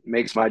 It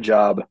makes my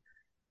job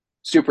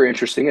super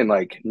interesting, and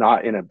like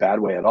not in a bad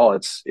way at all.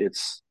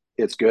 It's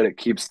good. It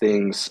keeps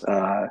things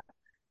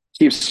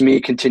keeps me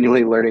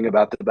continually learning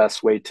about the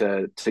best way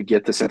to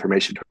get this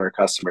information to our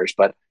customers.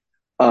 But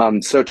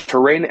so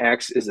Terrain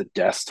X is a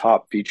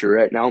desktop feature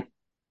right now.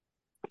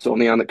 It's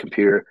only on the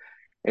computer,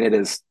 and it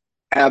is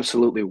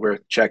absolutely worth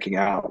checking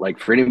out. Like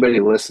for anybody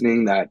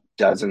listening that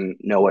doesn't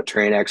know what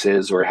Terrain X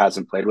is or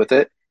hasn't played with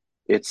it,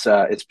 it's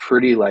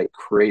pretty like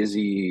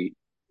crazy,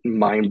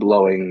 mind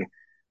blowing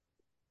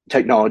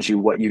technology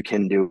what you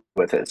can do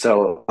with it.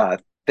 So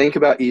think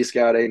about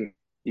e-scouting.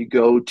 You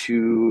go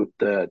to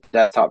the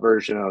desktop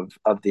version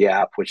of the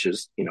app, which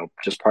is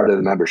just part of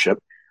the membership.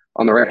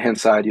 On the right hand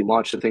side, you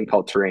launch a thing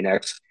called Terrain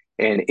X,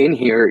 and in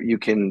here you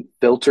can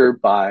filter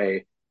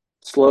by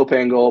slope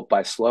angle,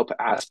 by slope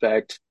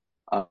aspect,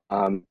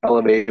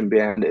 elevation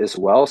band as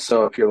well.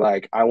 So if you're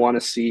like, I want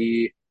to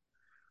see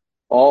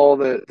all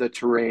the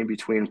terrain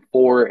between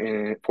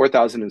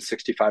 4,000 and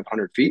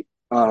 6,500 feet.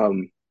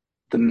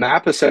 The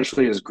map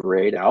essentially is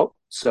grayed out.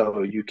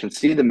 So you can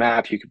see the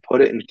map, you can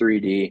put it in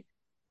 3D,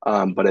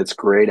 but it's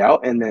grayed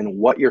out. And then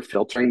what you're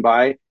filtering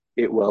by,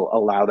 it will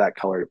allow that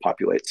color to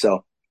populate.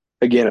 So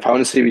again, if I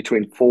want to see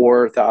between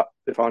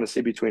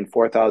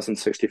 4,000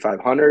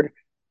 6,500,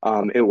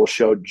 it will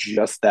show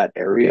just that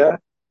area.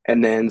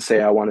 And then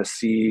say I want to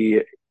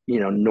see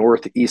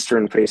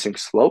northeastern facing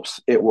slopes,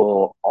 it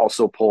will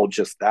also pull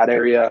just that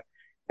area.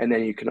 And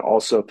then you can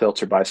also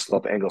filter by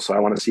slope angle. So I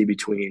want to see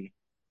between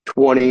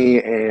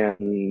 20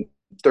 and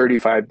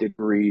 35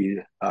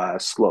 degree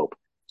slope.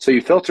 So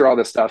you filter all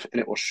this stuff, and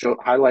it will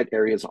highlight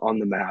areas on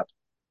the map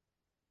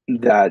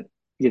that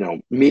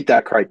meet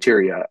that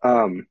criteria,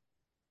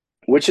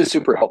 which is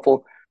super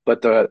helpful.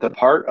 But the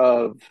part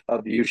of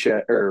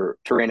Viewshed or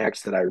Terrain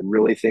X that I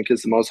really think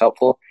is the most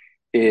helpful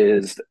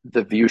is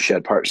the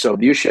Viewshed part. So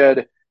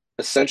Viewshed,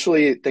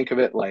 essentially think of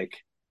it like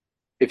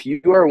if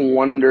you are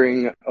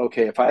wondering,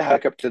 okay, if I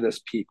hike up to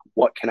this peak,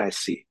 what can I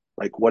see?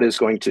 Like what is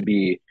going to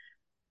be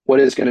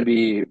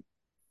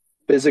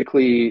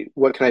physically,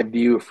 what can I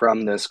view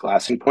from this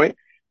glassing point?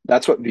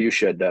 That's what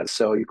Viewshed does.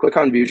 So you click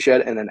on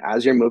Viewshed, and then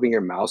as you're moving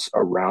your mouse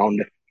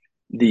around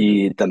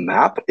the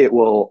map, it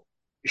will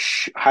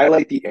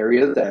highlight the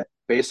area that,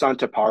 based on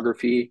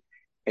topography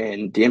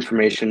and the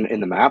information in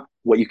the map,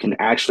 what you can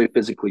actually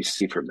physically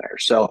see from there.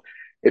 So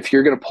if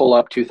you're going to pull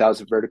up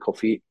 2,000 vertical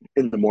feet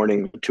in the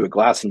morning to a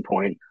glassing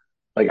point,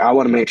 like I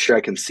want to make sure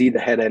I can see the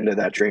head end of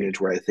that drainage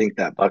where I think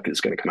that bucket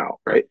is going to come out,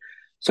 right?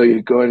 So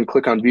you go ahead and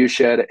click on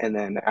Viewshed, and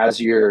then as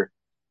you're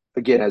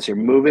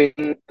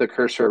moving the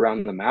cursor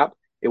around the map,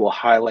 it will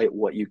highlight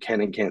what you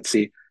can and can't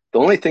see. The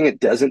only thing it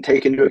doesn't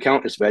take into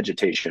account is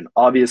vegetation.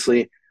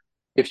 Obviously,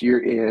 if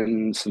you're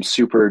in some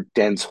super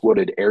dense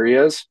wooded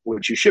areas,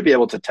 which you should be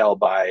able to tell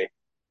by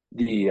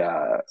the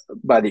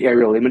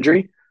aerial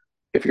imagery,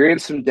 if you're in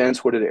some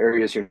dense wooded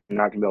areas, you're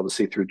not going to be able to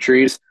see through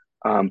trees.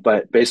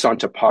 But based on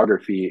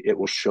topography, it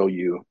will show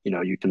you,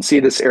 you can see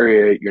this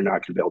area, you're not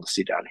going to be able to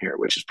see down here,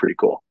 which is pretty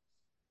cool.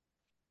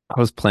 I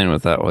was playing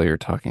with that while you were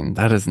talking.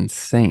 That is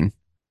insane.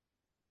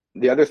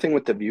 The other thing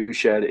with the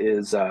Viewshed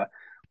is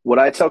what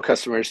I tell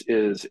customers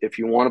is if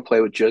you want to play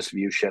with just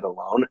Viewshed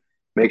alone,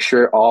 make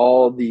sure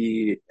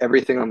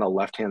everything on the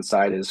left hand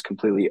side is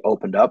completely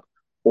opened up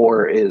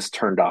or is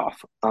turned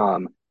off.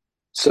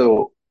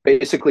 So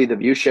basically, the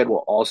Viewshed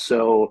will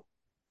also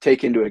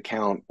take into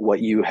account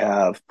what you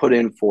have put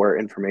in for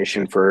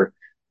information for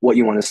what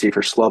you want to see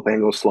for slope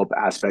angle, slope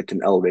aspect,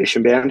 and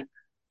elevation band.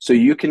 So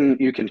you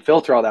can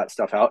filter all that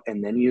stuff out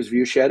and then use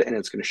Viewshed, and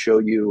it's going to show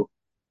you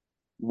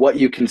what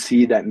you can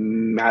see that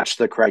match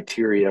the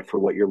criteria for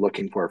what you're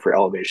looking for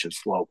elevation,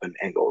 slope, and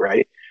angle,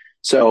 right?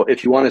 So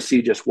if you want to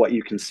see just what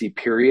you can see,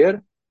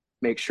 period,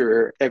 make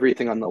sure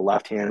everything on the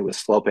left hand with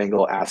slope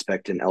angle,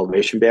 aspect, and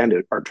elevation band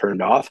are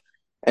turned off,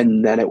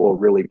 and then it will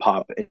really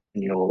pop, and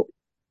you'll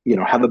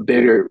have a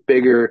better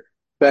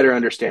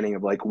understanding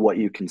of like what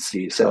you can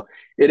see. So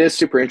it is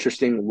super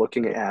interesting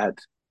looking at,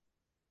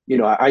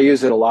 I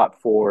use it a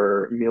lot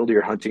for mule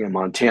deer hunting in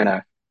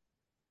Montana.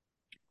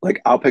 Like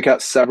I'll pick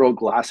out several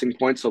glassing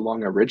points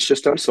along a ridge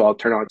system. So I'll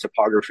turn on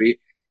topography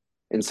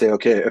and say,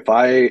 okay,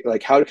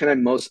 how can I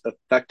most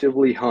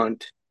effectively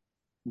hunt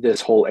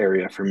this whole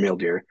area for mule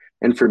deer?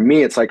 And for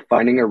me, it's like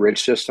finding a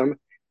ridge system,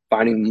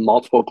 finding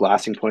multiple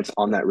glassing points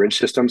on that ridge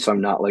system. So I'm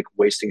not like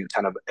wasting a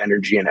ton of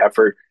energy and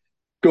effort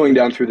going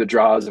down through the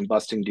draws and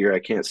busting deer I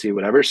can't see,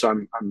 whatever. So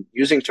I'm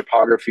using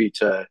topography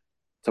to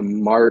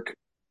mark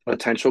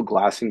potential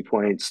glassing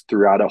points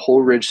throughout a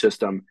whole ridge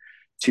system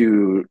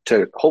to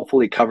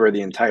hopefully cover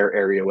the entire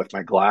area with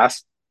my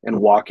glass and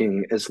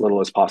walking as little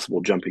as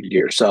possible jumping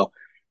deer. So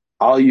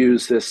I'll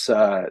use this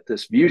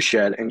view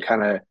shed and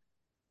kind of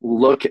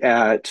look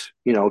at,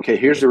 okay,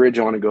 here's the ridge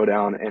I want to go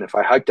down. And if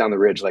I hike down the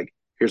ridge, like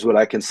here's what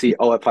I can see.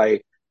 Oh, if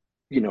I,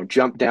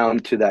 jump down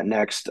to that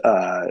next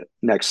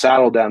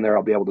saddle down there,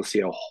 I'll be able to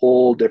see a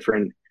whole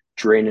different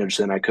drainage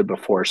than I could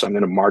before. So I'm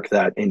going to mark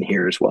that in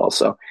here as well.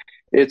 So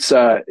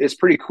it's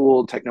pretty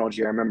cool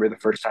technology. I remember the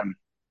first time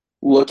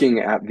looking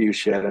at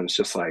Viewshed and it's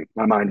just like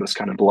my mind was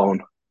kind of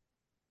blown.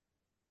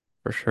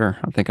 For sure.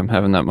 I think I'm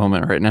having that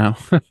moment right now.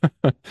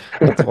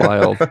 That's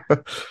wild.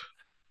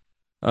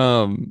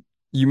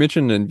 You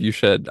mentioned in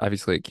Viewshed,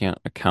 obviously it can't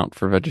account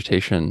for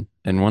vegetation.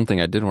 And one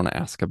thing I did want to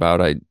ask about,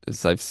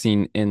 is I've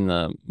seen in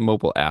the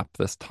mobile app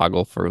this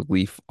toggle for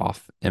leaf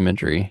off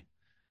imagery.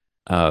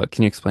 Can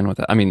you explain what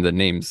that? I mean, the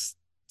name's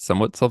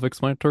somewhat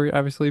self-explanatory,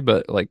 obviously,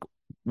 but like,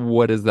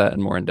 what is that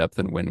in more in depth,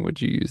 and when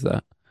would you use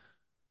that?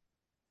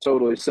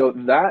 Totally. So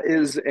that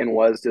is and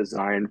was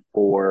designed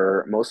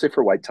for mostly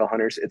for whitetail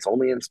hunters. It's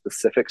only in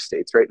specific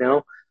states right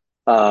now.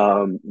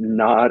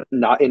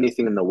 Not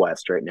anything in the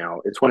West right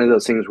now. It's one of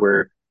those things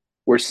where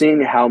we're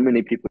seeing how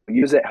many people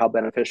use it, how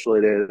beneficial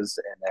it is,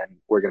 and then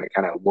we're going to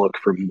kind of look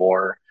for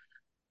more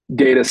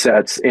data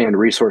sets and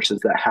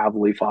resources that have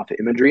leaf off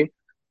imagery.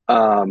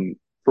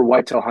 For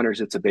whitetail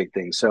hunters, it's a big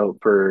thing. So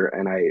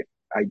and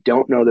I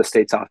don't know the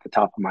states off the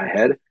top of my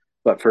head,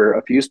 but for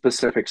a few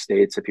specific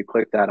states, if you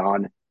click that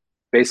on,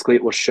 basically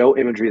it will show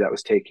imagery that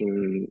was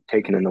taken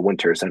in the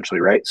winter,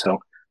 essentially, right? So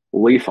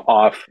leaf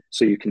off,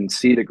 so you can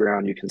see the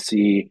ground, you can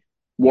see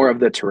more of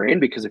the terrain.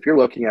 Because if you're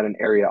looking at an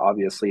area,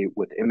 obviously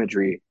with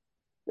imagery,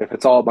 if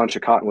it's all a bunch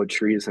of cottonwood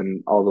trees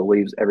and all the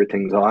leaves,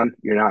 everything's on,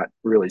 you're not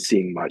really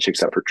seeing much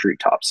except for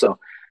treetops. So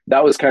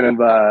that was kind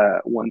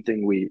of one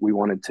thing we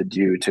wanted to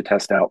do to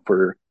test out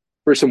for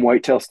some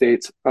whitetail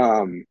states.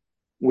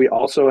 We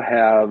also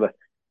have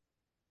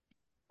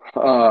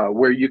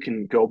where you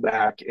can go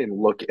back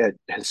and look at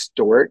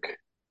historic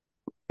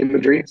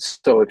imagery.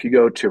 So if you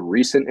go to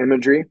recent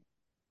imagery,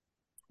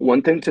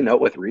 one thing to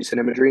note with recent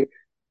imagery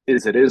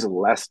is it is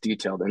less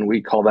detailed, and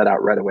we call that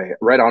out right away.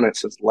 Right on it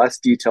says less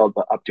detailed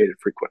but updated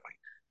frequently.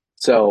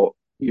 So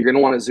you're going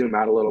to want to zoom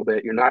out a little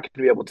bit. You're not going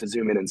to be able to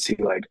zoom in and see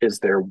like, is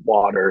there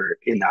water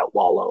in that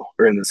wallow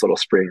or in this little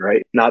spring,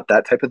 right? Not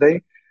that type of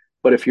thing.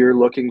 But if you're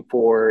looking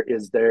for,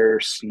 is there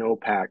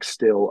snowpack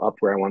still up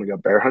where I want to go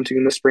bear hunting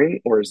in the spring,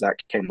 or is that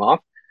came off?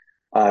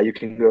 You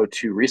can go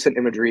to recent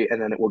imagery,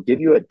 and then it will give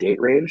you a date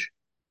range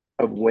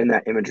of when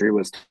that imagery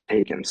was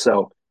taken.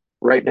 So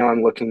right now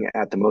I'm looking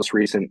at the most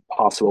recent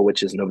possible,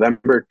 which is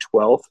November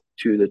 12th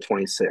to the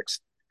 26th.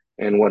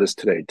 And what is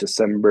today?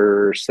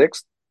 December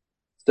 6th.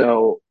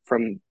 So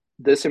from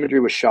this imagery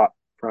was shot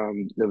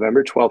from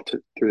November 12th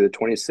through the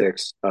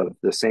 26th of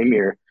the same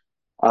year.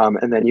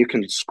 And then you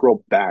can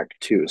scroll back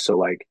too. So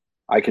like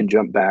I can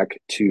jump back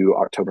to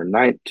October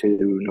 9th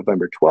to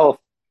November 12th,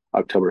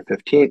 October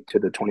 15th to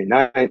the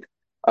 29th,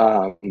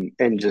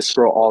 and just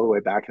scroll all the way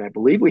back. And I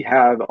believe we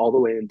have all the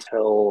way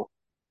until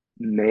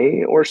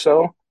May or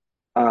so.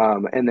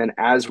 And then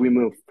as we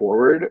move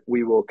forward,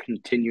 we will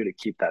continue to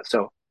keep that.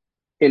 So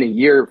in a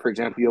year, for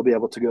example, you'll be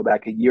able to go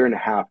back a year and a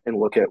half and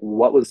look at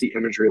what was the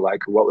imagery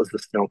like, or what was the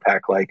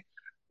snowpack like,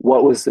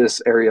 what was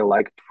this area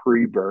like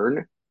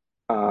pre-burn,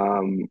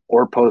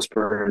 or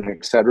post-burn,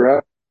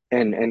 etc.,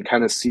 and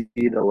kind of see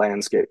the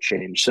landscape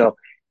change. So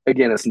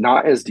again, it's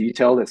not as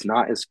detailed, it's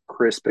not as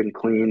crisp and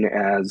clean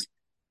as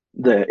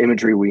the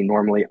imagery we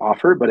normally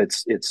offer, but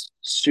it's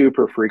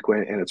super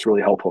frequent and it's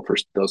really helpful for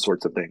those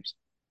sorts of things.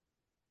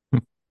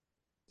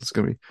 It's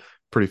going to be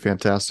pretty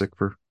fantastic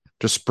for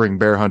just spring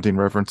bear hunting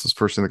references.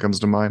 First thing that comes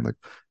to mind, like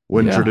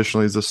when Yeah.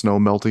 traditionally is the snow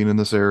melting in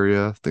this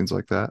area, things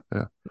like that.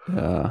 Yeah.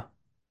 Yeah.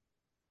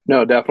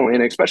 No, definitely.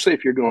 And especially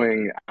if you're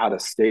going out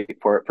of state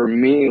for it. For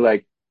me,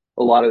 like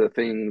a lot of the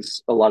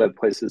things, a lot of the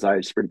places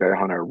I spring bear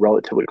hunt are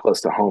relatively close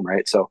to home,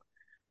 right? So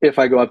if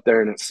I go up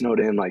there and it snowed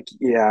in, like,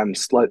 yeah, I'm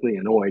slightly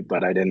annoyed,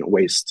 but I didn't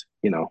waste,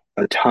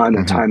 a ton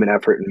of Mm-hmm. time and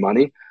effort and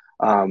money.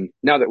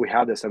 Now that we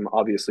have this, I'm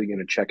obviously going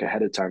to check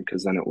ahead of time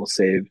because then it will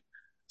save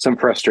some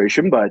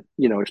frustration. But,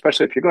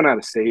 especially if you're going out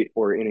of state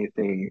or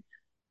anything,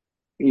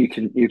 you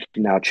can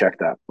now check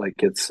that. Like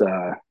it's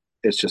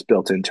just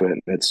built into it.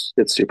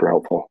 It's super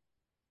helpful.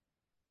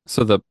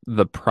 So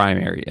the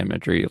primary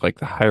imagery, like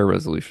the higher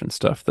resolution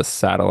stuff, the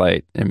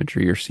satellite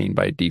imagery you're seeing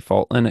by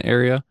default in an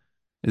area,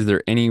 is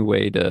there any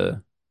way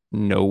to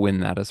know when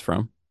that is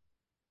from?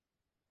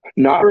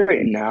 Not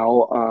right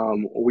now.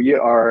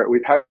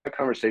 We've had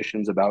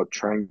conversations about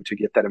trying to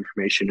get that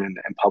information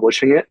and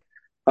publishing it.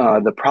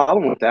 The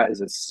problem with that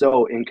is it's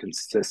so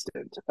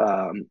inconsistent.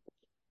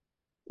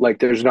 Like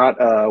there's not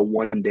a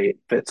one date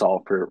fits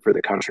all for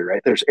the country,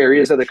 right? There's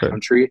areas of the Sure.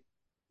 country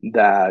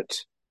that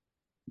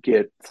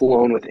get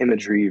flown with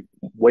imagery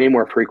way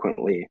more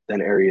frequently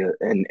than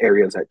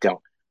areas that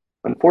don't.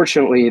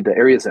 Unfortunately, the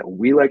areas that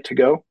we like to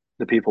go,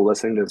 the people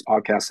listening to this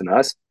podcast and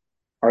us,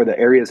 are the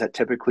areas that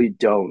typically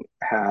don't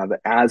have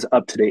as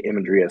up to date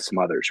imagery as some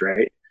others,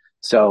 right?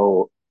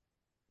 So,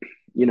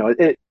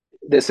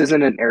 this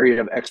isn't an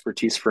area of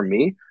expertise for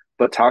me,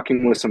 but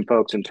talking with some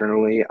folks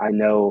internally, I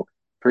know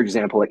for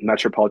example, like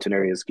metropolitan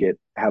areas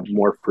have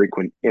more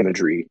frequent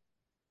imagery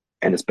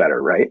and it's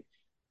better, right?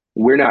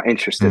 We're not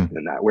interested Mm.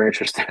 in that. We're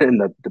interested in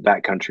the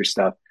backcountry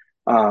stuff.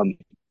 Um,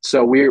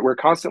 so we're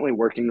constantly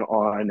working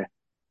on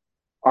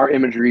our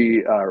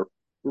imagery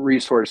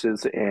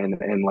resources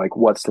and like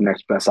what's the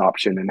next best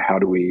option and how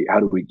do we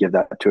give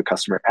that to a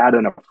customer at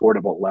an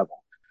affordable level.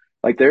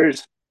 Like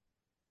there's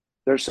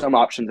some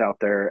options out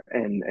there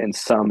and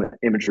some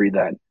imagery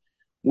that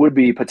would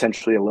be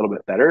potentially a little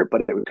bit better,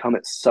 but it would come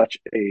at such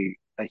a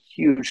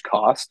huge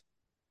cost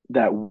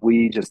that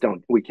we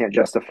can't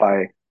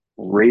justify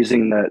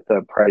raising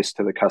the price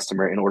to the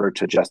customer in order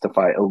to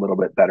justify a little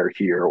bit better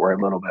here or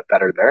a little bit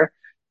better there,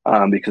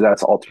 because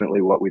that's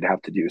ultimately what we'd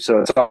have to do. So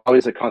it's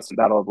always a constant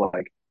battle of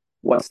like,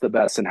 what's the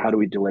best and how do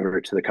we deliver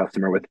it to the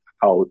customer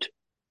without,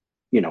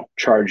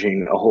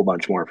 charging a whole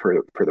bunch more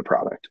for the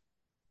produdt.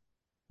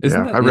 Isn't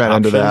Yeah, that I an ran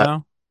into option that.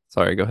 now?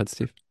 Sorry, go ahead,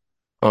 Steve.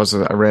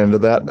 I ran into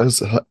that. I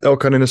was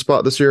elk hunting a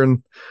spot this year, and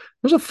there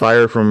was a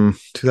fire from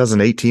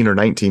 2018 or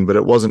 19, but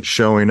it wasn't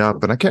showing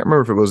up. And I can't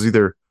remember if it was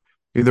either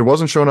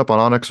wasn't showing up on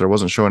onX or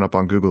wasn't showing up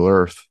on Google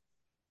Earth.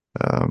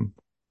 Um,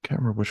 can't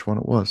remember which one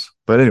it was.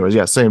 But anyways,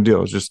 yeah, same deal.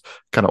 It was just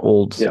kind of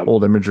Yeah.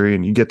 old imagery,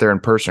 and you get there in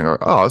person, and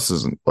go, oh, this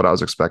isn't what I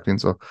was expecting.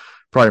 So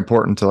probably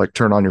important to like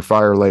turn on your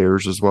fire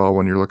layers as well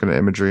when you're looking at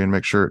imagery and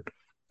make sure it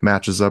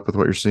matches up with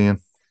what you're seeing.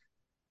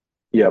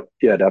 Yep.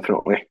 Yeah,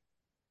 definitely.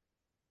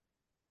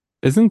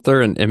 Isn't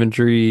there an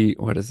imagery,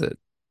 what is it?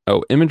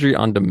 Oh, imagery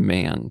on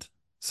demand.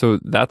 So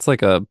that's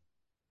like a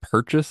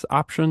purchase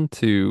option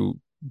to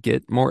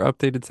get more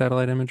updated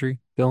satellite imagery,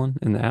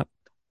 Dylan, in the app?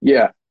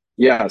 Yeah.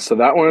 Yeah. So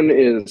that one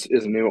is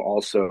new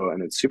also,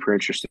 and it's super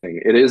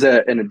interesting. It is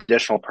an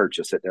additional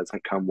purchase. It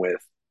doesn't come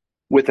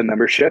with a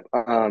membership,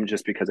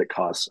 just because it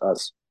costs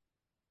us,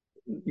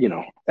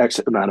 X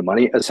amount of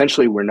money.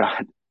 Essentially, we're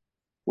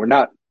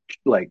not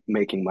like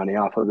making money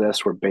off of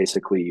this. We're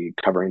basically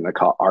covering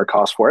our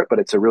cost for it, but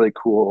it's a really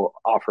cool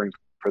offering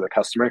for the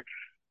customer.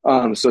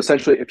 So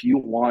essentially, if you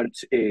want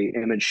a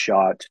image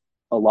shot,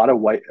 a lot of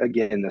white,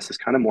 again, this is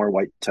kind of more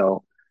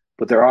whitetail,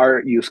 but there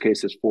are use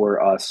cases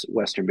for us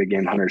Western big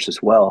game hunters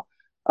as well.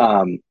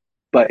 Um,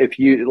 but if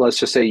let's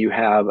just say you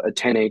have a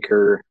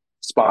 10-acre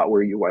spot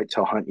where you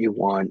whitetail hunt, you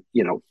want,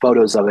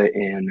 photos of it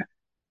in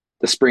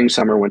the spring,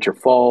 summer, winter,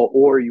 fall,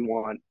 or you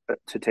want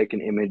to take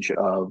an image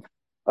of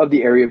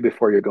the area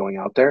before you're going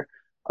out there.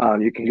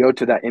 You can go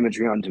to that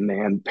imagery on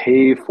demand,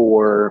 pay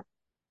for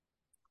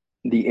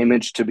the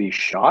image to be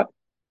shot,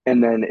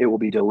 and then it will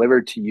be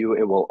delivered to you.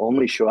 It will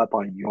only show up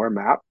on your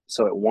map,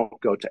 so it won't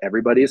go to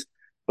everybody's,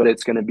 but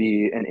it's going to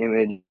be an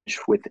image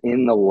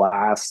within the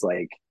last,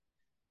 like,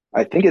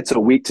 I think it's a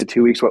week to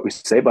 2 weeks, what we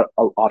say, but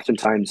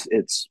oftentimes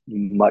it's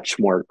much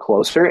more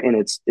closer and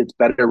it's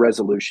better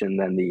resolution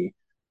than the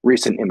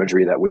recent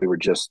imagery that we were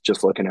just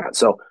looking at.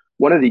 So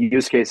one of the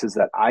use cases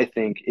that I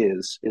think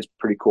is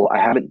pretty cool. I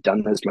haven't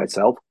done this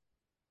myself,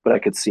 but I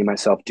could see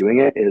myself doing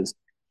it is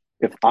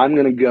if I'm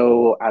going to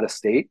go out of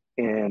state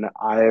and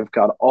I've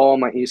got all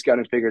my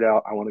e-scouting figured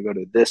out, I want to go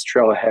to this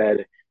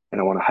trailhead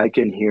and I want to hike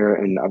in here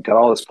and I've got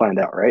all this planned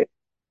out, right?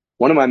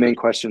 One of my main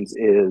questions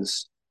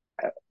is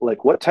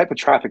like, what type of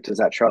traffic does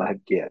that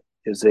trailhead get?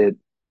 Is it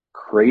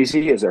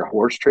crazy? Is there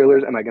horse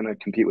trailers? Am I going to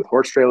compete with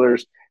horse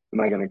trailers? Am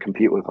I going to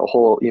compete with a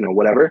whole,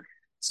 whatever?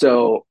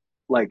 So,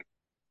 like,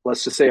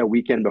 let's just say a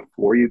weekend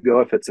before you go,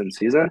 if it's in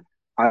season,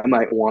 I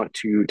might want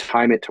to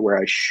time it to where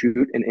I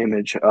shoot an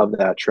image of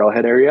that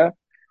trailhead area.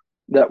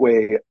 That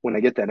way, when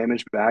I get that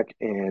image back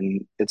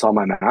and it's on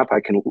my map, I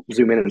can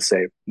zoom in and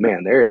say,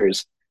 man,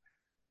 there's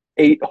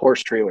 8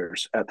 horse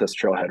trailers at this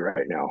trailhead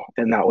right now.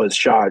 And that was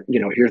shot,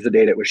 here's the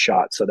date it was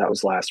shot. So that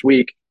was last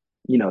week.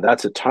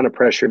 That's a ton of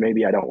pressure.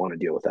 Maybe I don't want to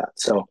deal with that.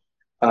 So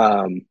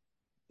um,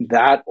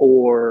 that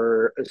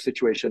or a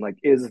situation like,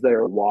 is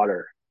there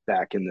water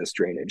back in this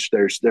drainage?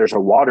 There's a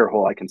water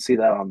hole. I can see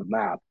that on the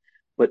map,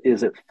 but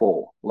is it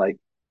full? Like,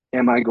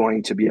 am I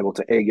going to be able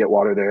to A, get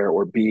water there,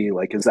 or B,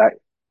 like, is that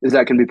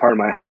going to be part of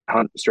my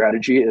hunt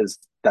strategy is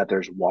that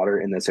there's water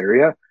in this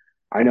area?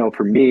 I know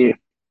for me,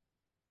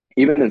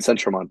 even in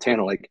central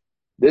Montana, like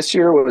this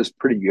year was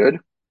pretty good.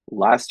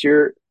 Last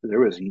year, there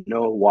was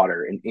no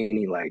water in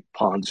any like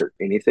ponds or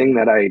anything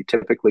that I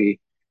typically,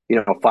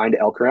 find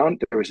elk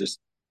around.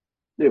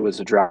 It was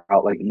a drought,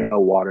 like no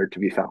water to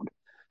be found.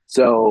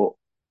 So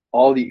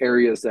all the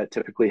areas that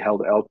typically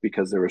held elk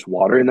because there was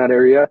water in that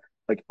area,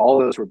 like all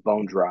those were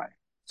bone dry.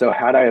 So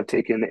had I have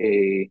taken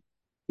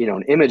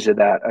an image of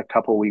that a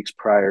couple weeks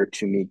prior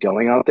to me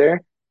going out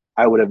there,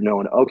 I would have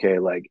known, okay,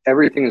 like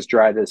everything is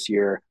dry this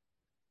year.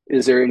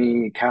 Is there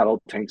any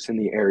cattle tanks in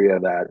the area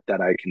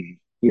that I can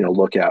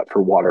look at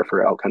for water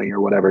for elk hunting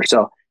or whatever?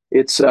 So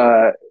it's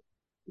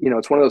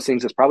one of those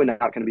things that's probably not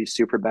going to be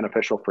super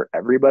beneficial for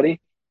everybody,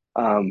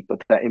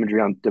 but that imagery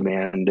on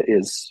demand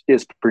is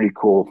pretty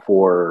cool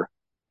for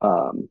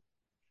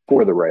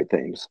the right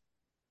things.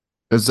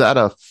 Is that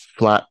a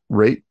flat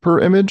rate per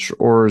image,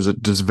 or is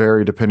it just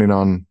vary depending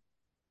on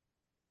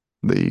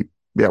the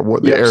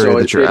what the Yep. area So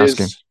that you're it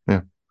asking? is.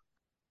 Yeah.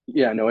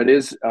 Yeah, no, it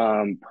is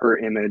per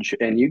image,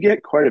 and you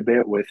get quite a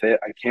bit with it.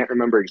 I can't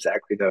remember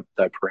exactly the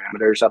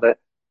parameters of it.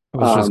 I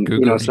was just It's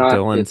Googling not,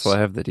 Dylan, so I it's,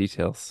 have the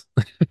details.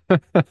 You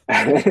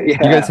guys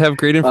yeah. have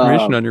great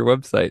information Um, on your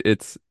website.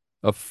 It's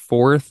a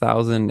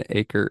 4,000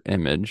 acre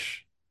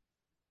image,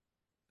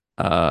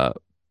 uh,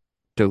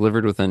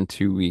 delivered within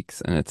 2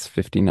 weeks, and it's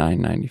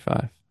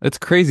 59.95. It's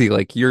crazy.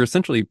 Like you're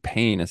essentially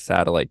paying a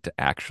satellite to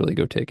actually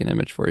go take an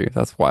image for you.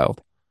 That's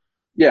wild.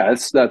 yeah,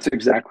 that's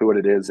exactly what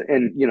it is.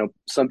 And,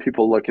 some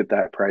people look at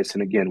that price,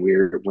 and again,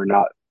 we're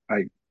not,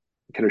 I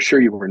can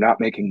assure you, we're not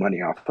making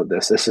money off of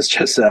this. This is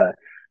just,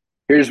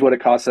 here's what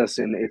it costs us,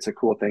 and it's a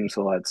cool thing,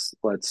 so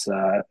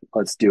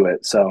let's do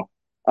it. So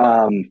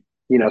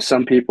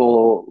some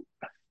people,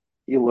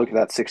 you look at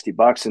that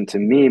 $60, and to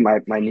me, my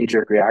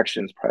knee-jerk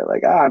reaction is probably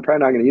like, I'm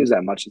probably not going to use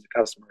that much as a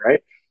customer,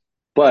 right?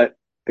 But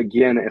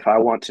again, if I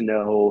want to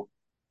know,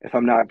 if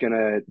I'm not going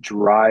to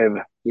drive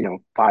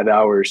 5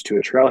 hours to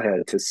a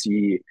trailhead to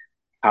see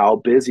how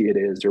busy it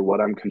is or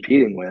what I'm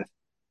competing with,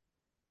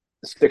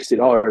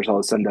 $60 all of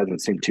a sudden doesn't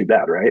seem too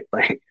bad, right?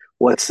 Like,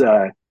 what's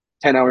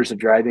 10 hours of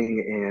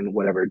driving and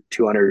whatever,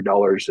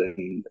 $200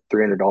 and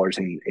 $300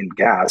 in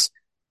gas?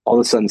 All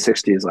of a sudden,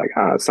 60 is like,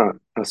 that's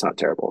not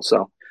terrible.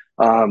 So,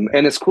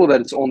 and it's cool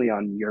that it's only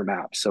on your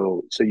map,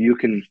 so you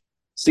can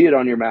see it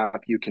on your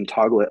map. You can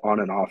toggle it on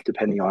and off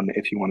depending on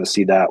if you want to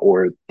see that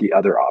or the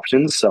other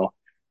options. So,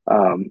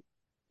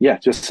 yeah,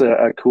 just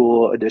a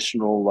cool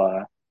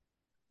additional.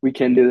 We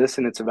can do this,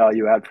 and it's a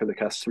value add for the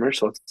customer.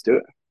 So let's do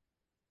it.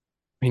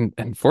 I mean,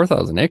 and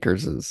 4,000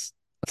 acres is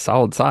a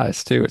solid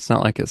size too. It's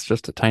not like it's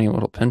just a tiny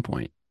little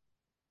pinpoint.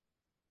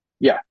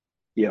 Yeah.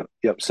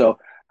 Yep. So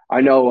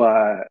I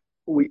know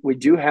we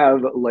do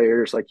have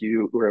layers like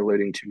you were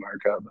alluding to,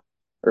 Mark,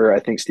 or I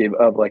think Steve,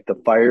 of like the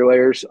fire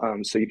layers.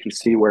 So you can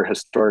see where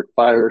historic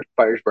fires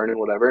burn and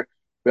whatever.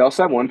 We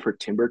also have one for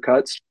timber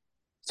cuts.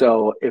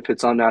 So if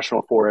it's on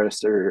national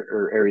forest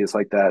or areas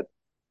like that,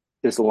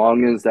 as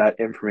long as that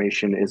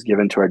information is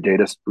given to our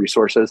data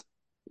resources,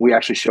 we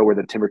actually show where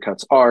the timber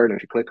cuts are. And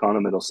if you click on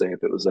them, it'll say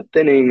if it was a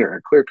thinning or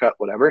a clear cut,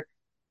 whatever.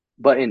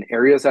 But in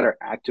areas that are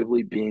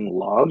actively being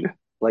logged,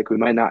 like we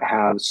might not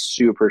have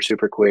super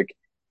quick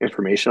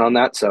information on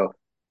that. So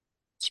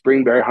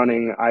spring bear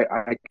hunting,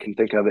 I can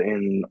think of it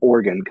in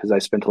Oregon because I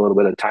spent a little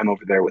bit of time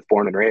over there with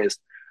born and raised.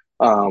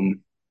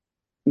 Um,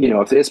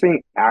 if it's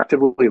being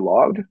actively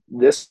logged,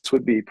 this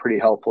would be pretty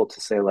helpful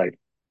to say, like,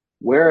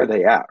 where are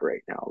they at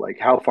right now? Like,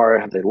 how far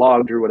have they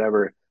logged or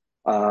whatever?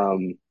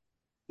 Um,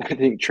 I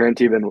think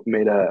Trent even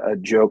made a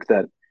joke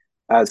that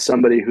as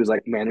somebody who's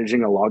like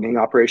managing a logging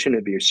operation,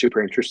 it'd be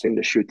super interesting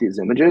to shoot these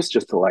images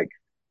just to like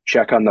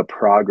check on the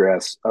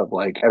progress of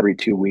like every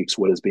 2 weeks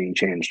what is being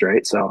changed,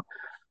 right? So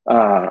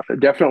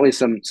definitely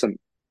some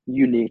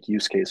unique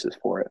use cases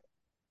for it.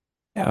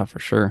 Yeah, for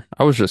sure.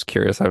 I was just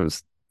curious. I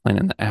was playing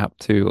in the app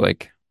too.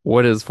 Like,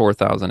 what is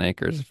 4,000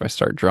 acres? If I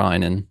start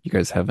drawing, and you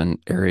guys have an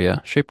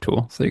area shape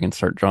tool, so you can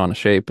start drawing a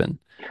shape and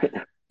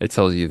it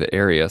tells you the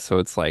area. So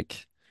it's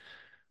like,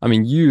 I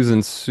mean,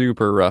 using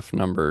super rough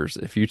numbers,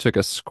 if you took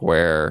a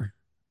square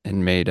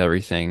and made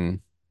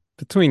everything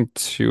between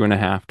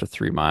 2.5 to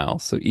 3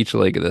 miles, so each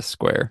leg of this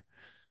square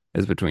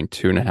is between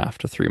 2.5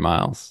 to 3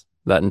 miles,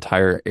 that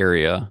entire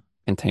area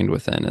contained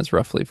within is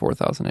roughly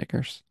 4,000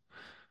 acres.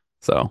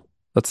 So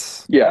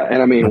that's Yeah,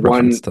 and I a mean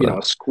reference one, to that.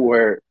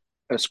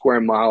 a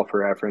square mile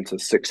for reference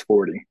is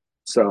 640.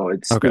 So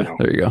it's, Okay,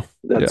 there you go.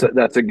 that's Yeah.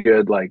 that's a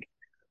good, like,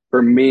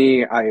 for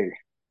me,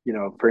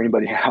 for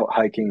anybody out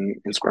hiking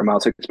in square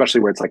miles,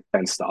 especially where it's like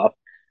fenced off,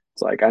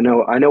 it's like I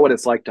know what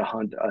it's like to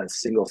hunt a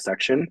single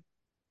section,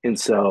 and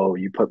so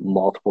you put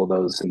multiple of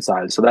those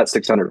inside. So that's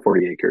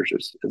 640 acres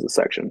is a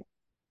section.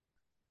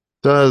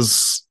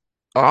 Does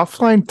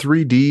offline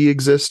 3D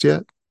exist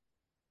yet?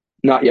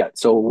 Not yet.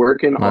 So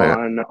working Not yet.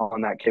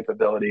 on that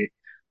capability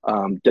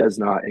does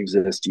not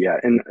exist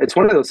yet, and it's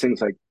one of those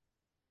things like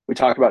we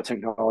talk about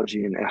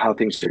technology and how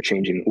things are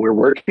changing. We're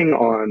working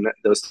on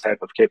those type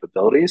of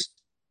capabilities,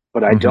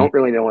 but I Hmm. don't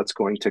really know what's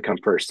going to come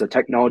first. The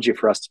technology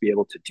for us to be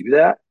able to do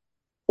that,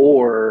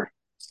 or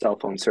cell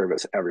phone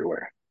service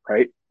everywhere,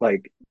 right?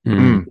 Like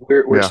Mm, Mm.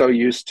 we're Yeah. so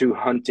used to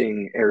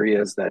hunting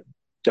areas that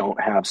don't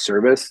have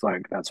service.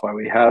 Like that's why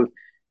we have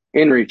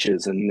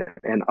inReaches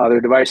and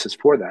other devices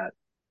for that.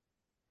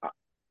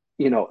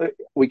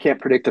 We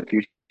can't predict the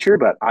future,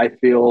 but I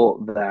feel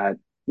that,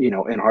 in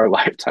our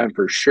lifetime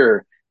for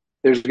sure,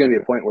 there's going to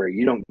be a point where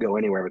you don't go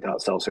anywhere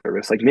without cell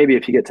service. Like maybe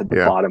if you get to the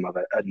Yeah. bottom of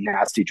a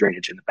nasty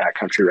drainage in the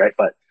backcountry, right?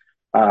 But,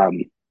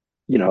 um,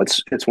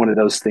 it's one of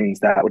those things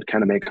that would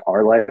kind of make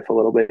our life a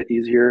little bit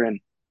easier and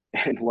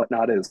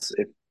whatnot is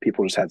if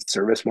people just had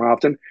service more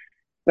often.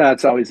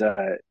 That's always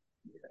a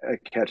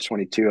catch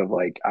 22 of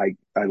like I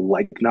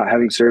like not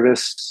having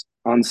service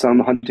on some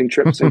hunting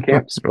trips and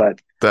camps, but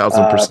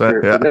 1,000%.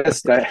 for Yeah.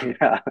 this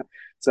yeah.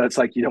 So it's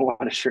like you don't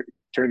want to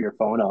turn your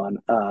phone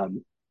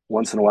on.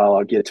 Once in a while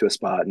I'll get to a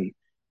spot and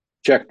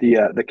check the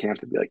camp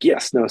and be like,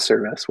 yes, no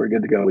service, we're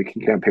good to go, we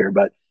can camp here.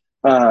 But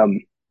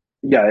um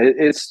yeah,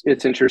 it's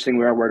interesting.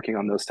 We are working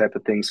on those type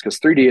of things because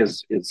 3D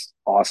is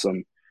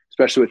awesome.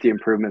 especially with the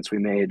improvements we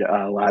made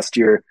last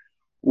year.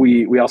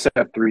 We also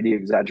have 3D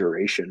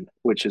exaggeration,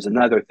 which is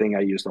another thing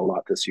I used a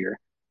lot this year.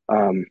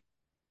 Um,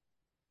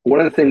 One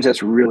of the things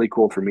that's really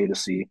cool for me to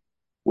see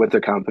with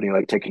the company,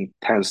 like taking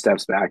 10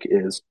 steps back,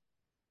 is,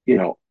 you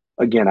know,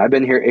 again, I've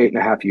been here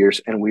 8.5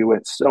 years, and we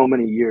went so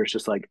many years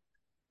just like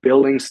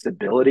building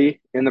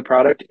stability in the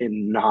product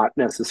and not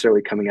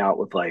necessarily coming out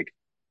with like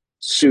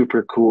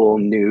super cool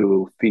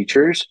new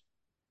features.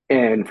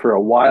 And for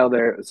a while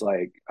there, it was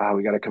like, oh,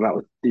 we got to come out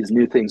with these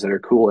new things that are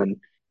cool and,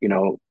 you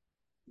know,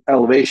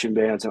 elevation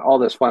bands and all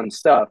this fun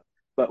stuff.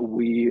 But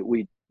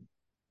we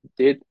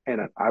did,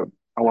 and I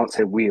won't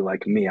say we,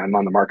 like me, I'm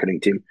on the marketing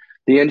team.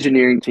 The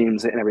engineering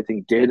teams and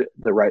everything did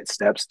the right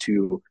steps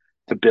to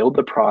build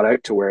the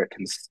product to where it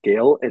can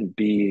scale and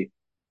be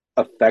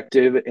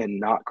effective and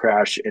not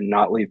crash and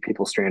not leave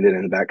people stranded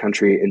in the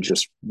backcountry and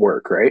just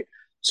work, right?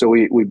 So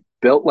we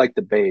built like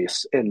the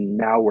base, and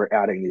now we're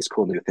adding these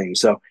cool new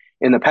things. So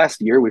in the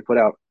past year, we put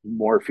out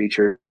more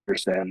features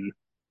than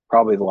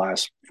probably the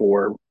last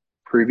four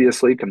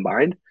previously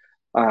combined.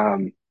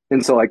 And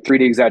so like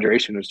 3D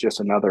exaggeration is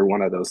just another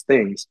one of those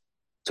things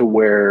to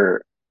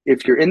where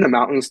if you're in the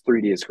mountains,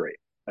 3D is great.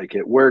 Like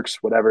it works,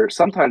 whatever.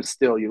 Sometimes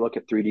still you look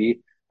at 3D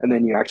and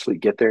then you actually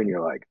get there and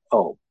you're like,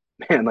 oh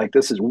man, like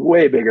this is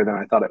way bigger than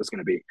I thought it was going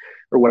to be,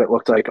 or what it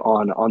looked like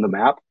on the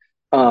map.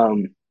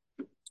 Um,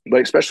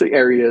 but especially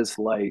areas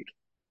like,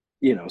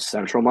 you know,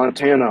 central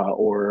Montana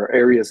or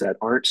areas that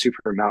aren't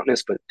super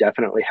mountainous but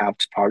definitely have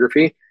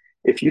topography.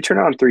 If you turn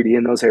on 3D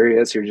in those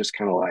areas, you're just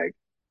kind of like,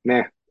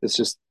 meh, it's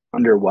just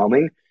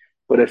underwhelming.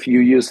 But if you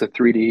use the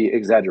 3D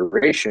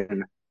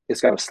exaggeration, it's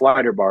got a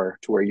slider bar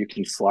to where you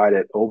can slide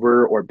it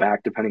over or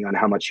back depending on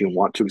how much you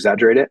want to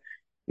exaggerate it.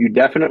 You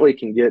definitely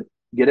can get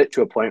it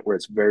to a point where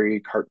it's very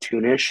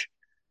cartoonish,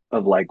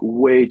 of like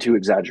way too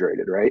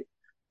exaggerated, right?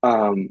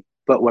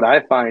 But what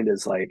I find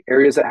is like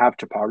areas that have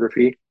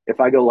topography, if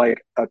I go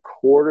like a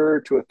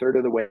quarter to a third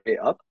of the way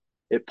up,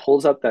 it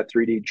pulls up that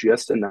 3D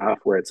just enough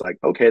where it's like,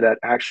 okay, that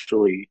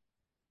actually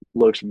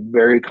looks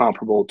very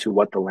comparable to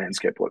what the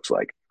landscape looks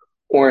like.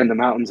 Or in the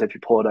mountains, if you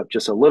pull it up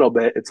just a little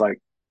bit, it's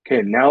like,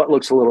 okay, now it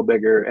looks a little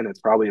bigger and it's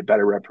probably a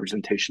better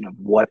representation of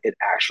what it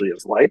actually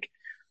is like.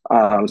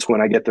 So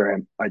when I get there,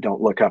 I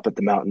don't look up at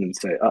the mountain and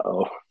say, uh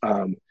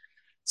oh.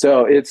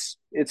 So it's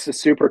a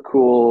super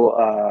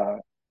cool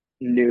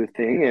new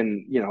thing,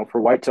 and you know,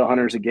 for whitetail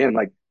hunters, again,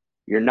 like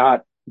you're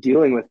not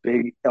dealing with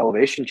big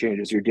elevation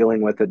changes. You're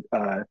dealing with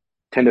a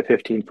 10 to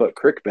 15 foot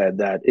creek bed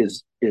that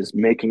is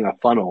making a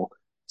funnel.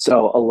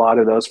 So a lot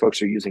of those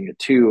folks are using it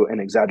too and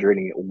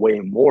exaggerating it way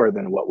more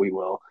than what we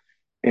will,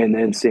 and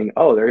then seeing,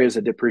 oh, there is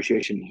a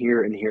depreciation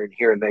here and here and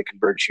here, and they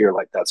converge here.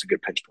 Like that's a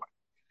good pinch point.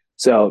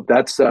 So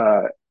that's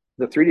the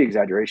 3D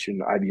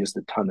exaggeration I've used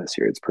a ton this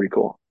year. It's pretty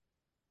cool.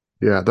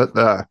 Yeah,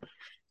 that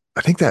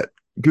I think that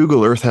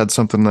Google Earth had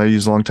something I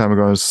used a long time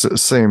ago. It was the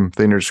same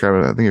thing you're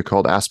describing. I think it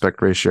called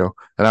aspect ratio.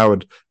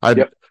 And I'd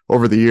Yep.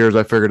 over the years,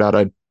 I figured out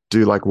I'd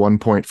do like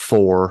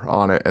 1.4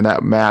 on it, and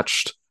that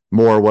matched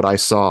more what I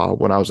saw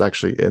when I was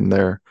actually in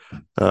there,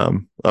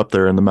 up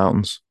there in the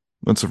mountains.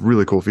 That's a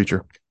really cool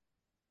feature.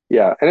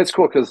 Yeah, and it's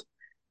cool because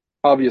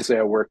obviously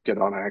I work at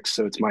onX,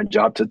 so it's my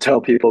job to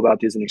tell people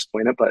about these and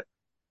explain it. But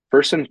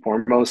first and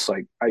foremost,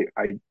 like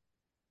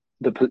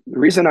the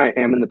reason I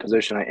am in the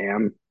position I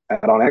am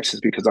at onX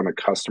is because I'm a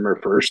customer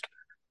first.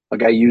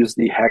 Like I use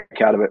the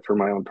heck out of it for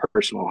my own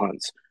personal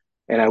hunts,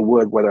 and I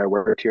would whether I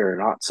worked here or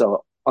not.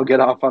 So I'll get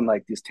off on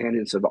like these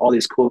tangents of all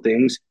these cool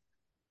things,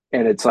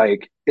 and it's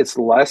like it's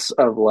less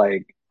of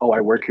like, oh,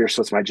 I work here,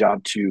 so it's my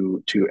job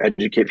to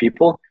educate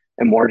people,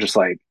 and more just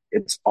like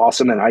it's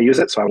awesome and I use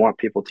it, so I want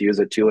people to use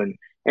it too,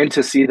 and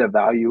to see the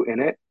value in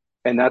it.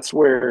 And that's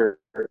where,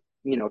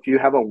 you know, if you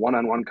have a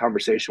one-on-one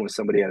conversation with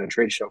somebody at a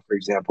trade show, for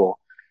example,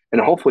 and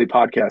hopefully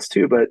podcast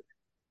too, but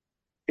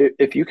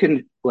if you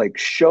can like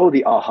show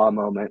the aha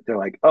moment, they're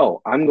like,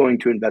 oh, I'm going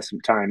to invest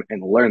some time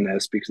and learn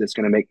this because it's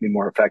going to make me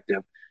more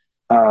effective.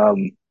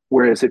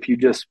 Whereas if you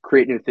just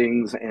create new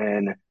things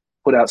and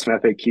put out some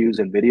FAQs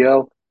and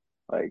video,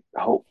 like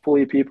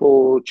hopefully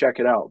people check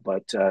it out.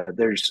 But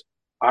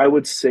I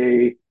would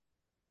say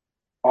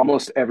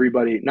almost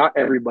everybody, not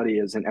everybody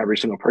is in every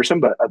single person,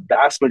 but a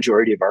vast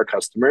majority of our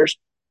customers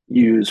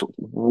use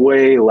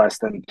way less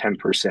than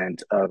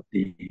 10% of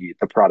the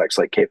product's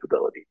like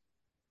capability.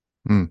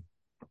 Hmm.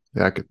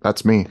 Yeah,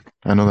 that's me.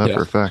 I know that Yeah.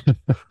 for a fact.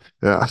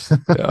 Yeah.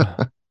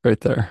 Yeah. Right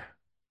there.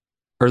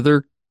 Are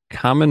there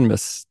common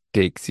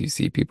mistakes you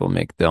see people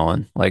make,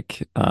 Dylan?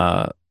 Like,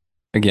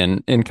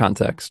 again, in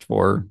context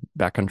for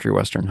backcountry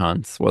Western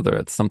hunts, whether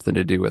it's something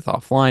to do with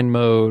offline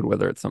mode,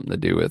 whether it's something to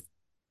do with,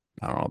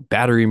 I don't know,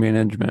 battery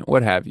management,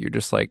 what have you.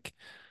 Just like,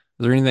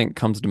 is there anything that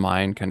comes to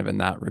mind kind of in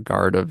that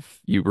regard of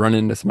you run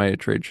into somebody at a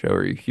trade show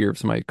or you hear if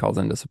somebody calls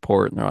into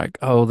support and they're like,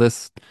 oh,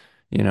 this,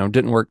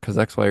 didn't work because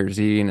X, Y, or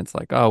Z. And it's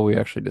like, oh, we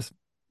actually just,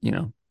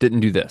 didn't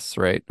do this,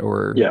 right?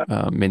 Or Yeah.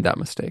 made that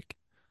mistake.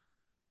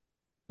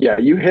 Yeah,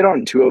 you hit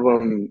on two of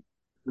them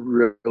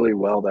really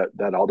well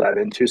that I'll dive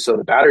into. So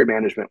the battery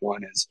management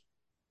one is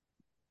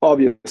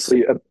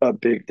obviously a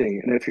big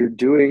thing. And if you're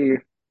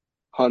doing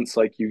hunts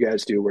like you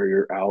guys do, where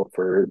you're out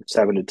for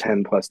 7 to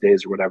 10 plus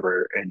days or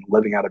whatever, and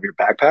living out of your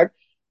backpack,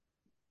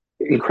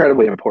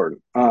 incredibly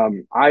important.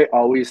 I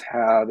always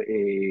have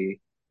a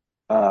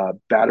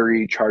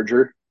battery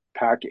charger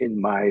pack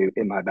in my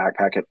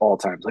backpack at all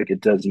times. Like,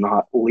 it does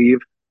not leave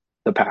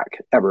the pack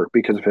ever,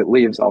 because if it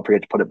leaves, I'll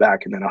forget to put it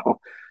back, and then I'll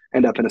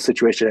end up in a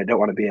situation I don't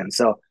want to be in.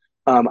 So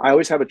I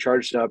always have a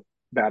charged up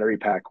battery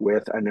pack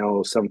with. I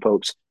know some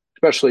folks,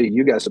 especially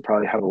you guys, would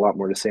probably have a lot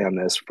more to say on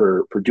this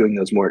for doing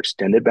those more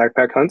extended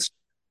backpack hunts.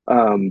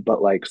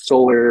 But like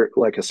solar,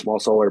 like a small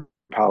solar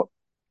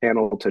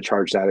panel to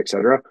charge that,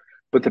 etc.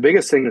 But the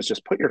biggest thing is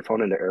just put your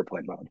phone into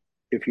airplane mode.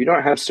 If you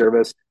don't have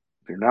service,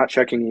 if you're not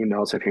checking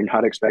emails, if you're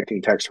not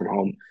expecting text from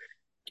home,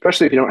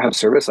 especially if you don't have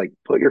service, like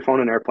put your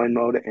phone in airplane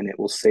mode, and it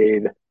will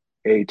save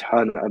a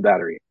ton of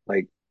battery.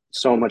 Like,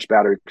 so much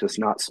battery, just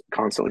not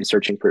constantly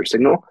searching for a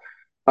signal.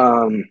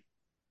 Um,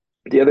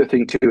 the other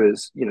thing too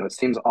is, it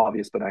seems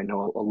obvious, but I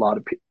know a lot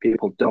of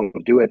people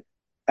don't do it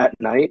at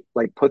night.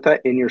 Like, put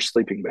that in your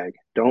sleeping bag.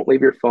 Don't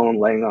leave your phone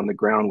laying on the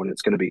ground when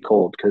it's going to be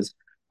cold, because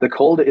the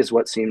cold is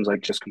what seems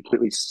like just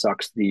completely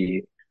sucks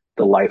the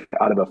life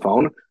out of a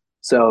phone.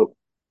 So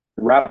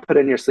wrap it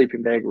in your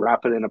sleeping bag,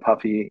 wrap it in a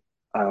puffy,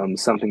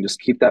 something, just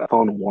keep that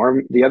phone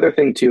warm. The other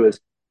thing too is,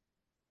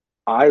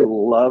 I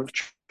love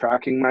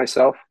tracking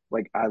myself.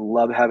 Like, I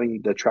love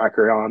having the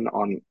tracker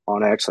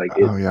on X. Like,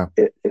 Oh yeah.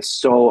 it is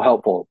so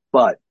helpful.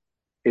 But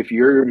if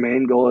your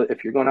main goal,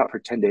 if you're going out for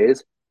 10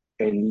 days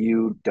and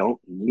you don't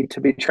need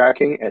to be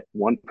tracking at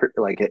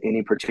like at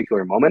any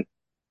particular moment,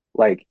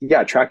 like,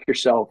 yeah, track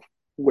yourself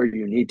where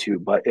you need to.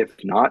 But if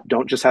not,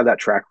 don't just have that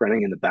track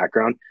running in the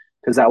background,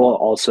 because that will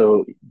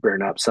also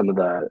burn up some of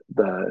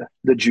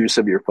the juice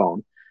of your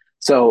phone.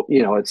 So,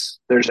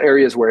 there's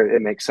areas where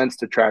it makes sense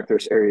to track.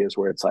 There's areas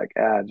where it's like,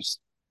 just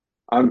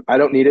I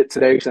don't need it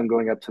today because I'm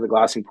going up to the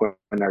glassing point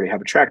and I already have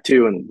a track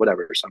too and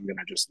whatever. So I'm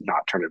gonna just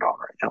not turn it on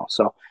right now.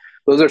 So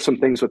those are some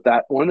things with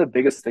that. One of the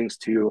biggest things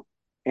too,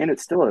 and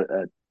it's still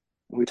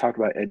we talk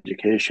about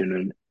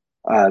education,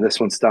 and this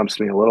one stumps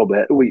me a little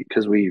bit.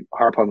 Because we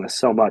harp on this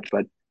so much,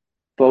 but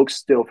folks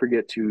still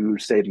forget to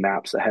save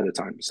maps ahead of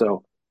time.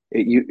 So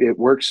it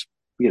works,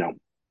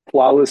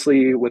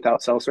 flawlessly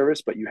without cell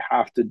service, but you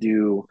have to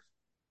do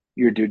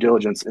your due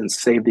diligence and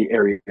save the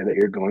area that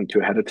you're going to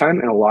ahead of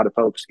time. And a lot of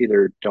folks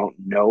either don't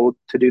know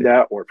to do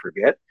that or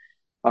forget.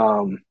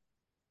 Um,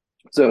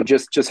 so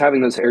just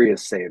having those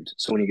areas saved.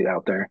 So when you get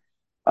out there,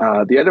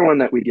 the other one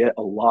that we get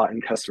a lot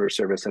in customer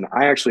service, and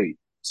I actually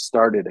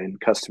started in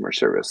customer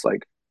service.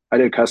 Like, I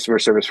did customer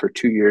service for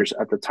 2 years.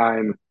 At the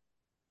time,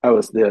 I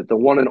was the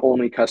one and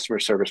only customer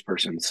service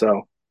person.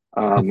 So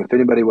if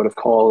anybody would have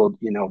called,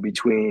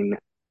 between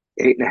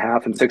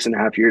 8.5 and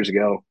 6.5 years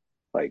ago,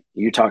 like,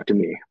 you talk to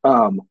me.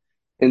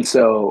 And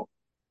so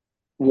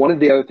one of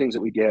the other things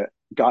that we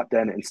got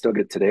then and still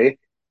get today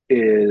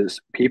is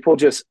people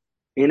just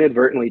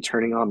inadvertently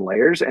turning on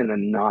layers and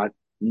then not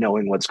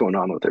knowing what's going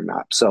on with their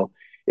map. So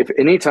if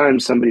anytime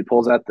somebody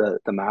pulls out the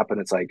map and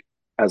it's like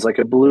has like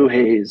a blue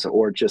haze,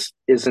 or just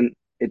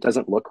it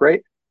doesn't look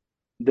right,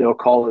 they'll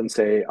call and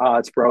say,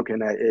 it's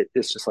broken.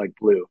 It's just like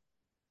blue.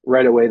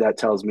 Right away, that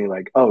tells me,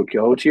 like, oh,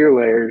 go to your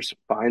layers,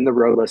 find the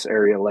roadless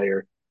area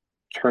layer,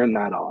 turn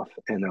that off.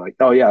 And they're like,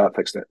 oh yeah, I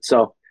fixed it.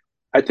 So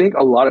I think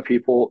a lot of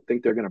people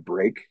think they're going to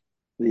break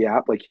the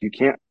app. Like, you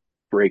can't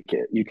break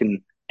it. You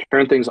can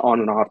turn things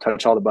on and off,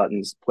 touch all the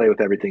buttons, play with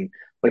everything.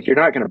 Like, you're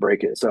not going to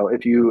break it. So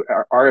if you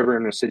are ever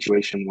in a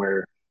situation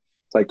where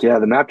it's like, yeah,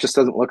 the map just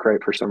doesn't look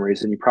right for some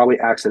reason, you probably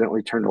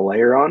accidentally turned a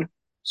layer on.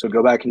 So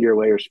go back into your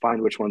layers,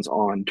 find which one's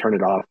on, turn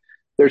it off.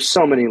 There's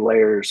so many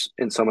layers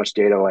and so much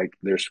data. Like,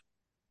 there's,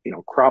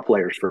 crop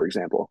layers, for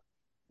example.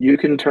 You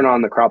can turn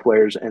on the crop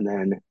layers and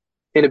then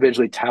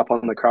individually tap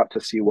on the crop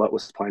to see what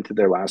was planted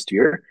there last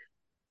year.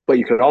 But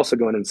you could also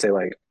go in and say,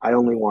 like, I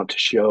only want to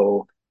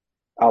show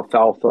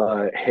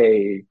alfalfa,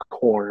 hay,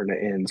 corn,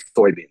 and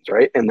soybeans,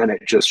 right? And then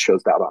it just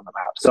shows that on the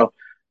map. So,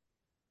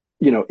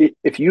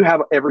 if you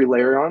have every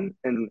layer on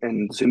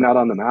and zoom out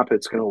on the map,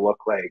 it's going to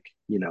look like,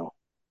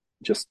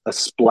 just a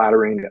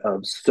splattering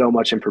of so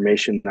much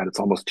information that it's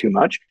almost too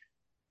much.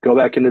 Go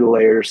back into the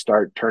layers,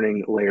 start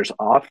turning layers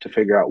off to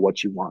figure out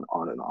what you want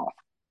on and off.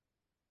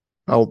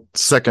 I'll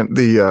second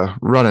the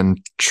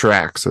running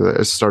tracks.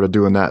 I started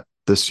doing that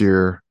this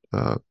year.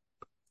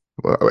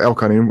 Elk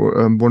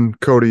hunting when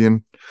Cody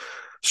and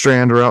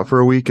Strand were out for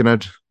a week,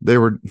 and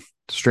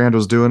Strand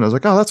was doing. I was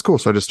like, oh, that's cool.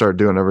 So I just started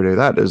doing it every day.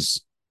 That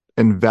is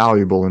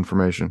invaluable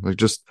information. Like,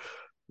 just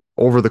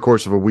over the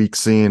course of a week,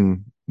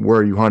 seeing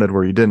where you hunted,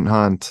 where you didn't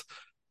hunt.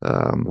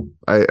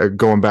 I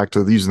going back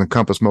to using the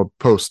compass mode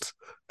post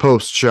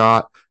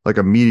shot, like,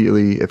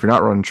 immediately. If you're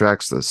not running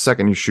tracks, the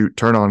second you shoot,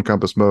 turn on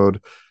compass mode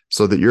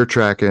so that you're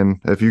tracking.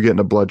 If you get in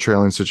a blood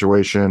trailing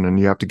situation and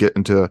you have to get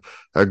into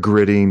a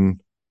gridding,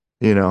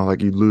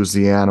 like, you lose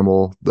the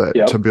animal,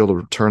 to be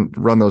able to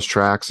run those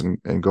tracks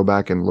and go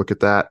back and look at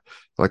that.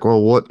 Like,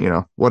 well,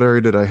 what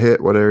area did I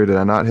hit? What area did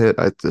I not hit?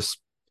 People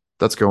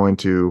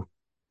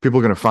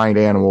are going to find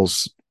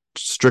animals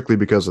strictly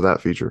because of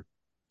that feature.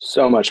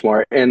 So much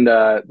more. And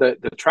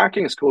the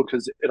tracking is cool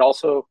because it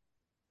also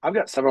I've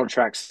got several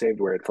tracks saved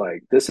where it's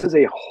like, this is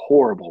a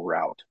horrible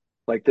route.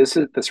 Like this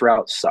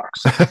route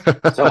sucks.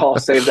 So I'll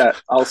save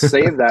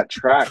that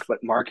track, but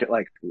mark it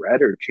like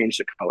red or change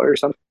the color or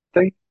something.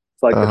 It's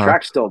like the Uh-huh.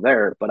 track's still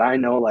there, but I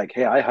know like,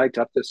 hey, I hiked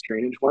up this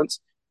drainage once.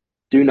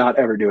 Do not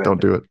ever do it Don't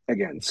do it.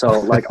 again.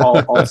 So like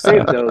I'll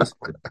save those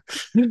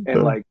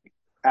and like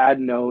add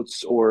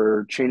notes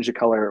or change the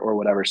color or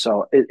whatever.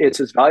 So it's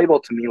as valuable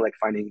to me like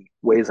finding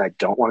ways I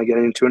don't want to get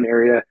into an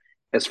area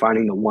as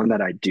finding the one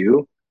that I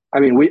do.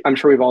 I mean, I'm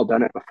sure we've all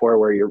done it before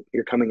where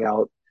you're coming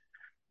out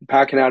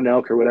packing out an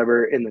elk or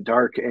whatever in the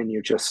dark and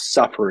you're just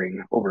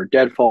suffering over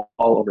deadfall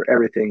all over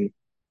everything.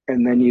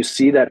 And then you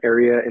see that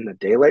area in the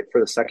daylight for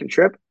the second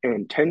trip,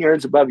 and 10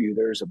 yards above you,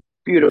 there's a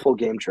beautiful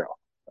game trail,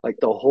 like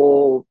the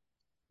whole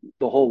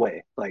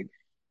way. Like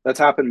that's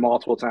happened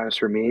multiple times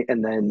for me.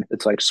 And then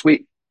it's like,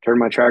 sweet, turn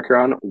my tracker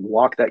on,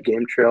 walk that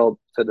game trail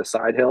to the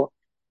side hill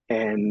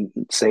and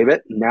save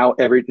it. Now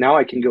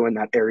I can go in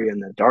that area in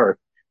the dark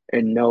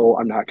and know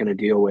I'm not going to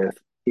deal with,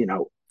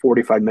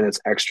 45 minutes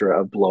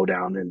extra of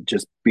blowdown and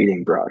just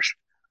beating brush.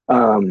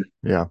 Um,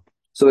 Yeah.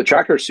 so the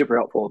tracker is super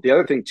helpful. The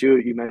other thing too,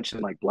 you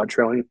mentioned like blood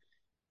trailing.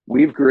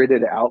 We've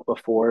gridded out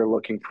before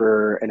looking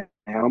for an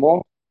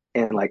animal,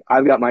 and like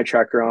I've got my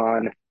tracker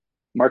on,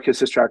 Mark has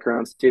his tracker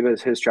on, Steve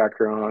has his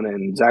tracker on,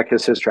 and Zach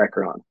has his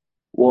tracker on.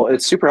 Well,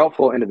 it's super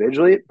helpful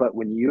individually, but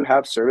when you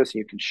have service and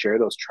you can share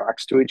those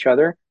tracks to each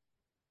other,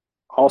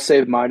 I'll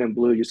save mine in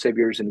blue, you save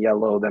yours in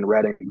yellow, then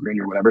red and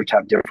green or whatever to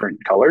have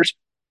different colors.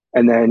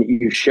 And then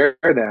you share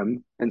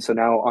them. And so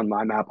now on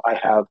my map, I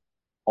have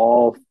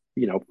all,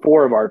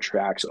 four of our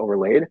tracks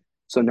overlaid.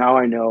 So now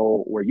I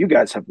know where you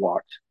guys have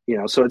walked,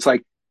 so it's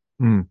like,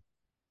 Mm.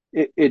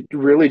 it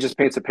really just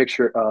paints a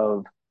picture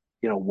of,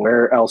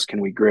 where else can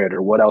we grid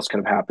or what else can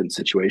have happened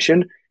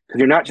situation. Because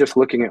you're not just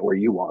looking at where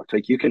you walked,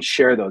 like you can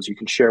share those, you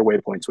can share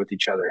waypoints with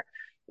each other.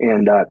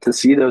 And to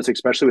see those,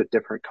 especially with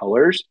different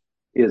colors,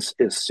 is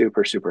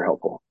super, super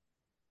helpful.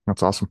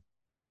 That's awesome.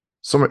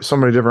 So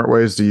many different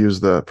ways to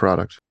use the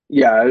product.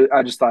 Yeah,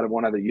 I just thought of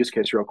one other use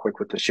case real quick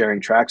with the sharing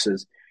tracks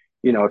is,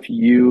 if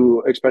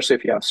you, especially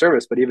if you have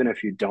service, but even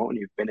if you don't, and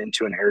you've been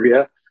into an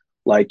area,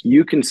 like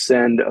you can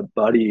send a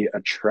buddy a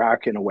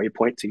track and a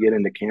waypoint to get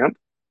into camp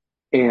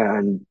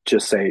and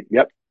just say,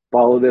 yep,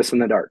 follow this in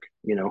the dark,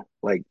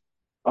 like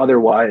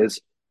otherwise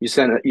you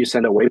send a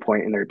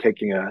waypoint and they're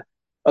taking a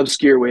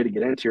obscure way to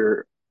get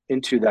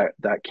into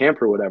that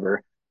camp or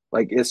whatever.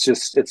 Like it's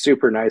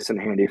super nice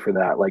and handy for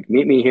that. Like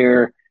meet me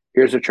here.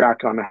 Here's a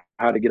track on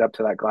how to get up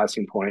to that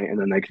glassing point, and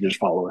then they can just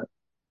follow it.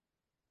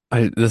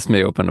 This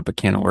may open up a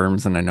can of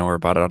worms, and I know we're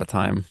about out of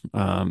time.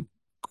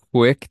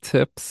 Quick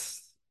tips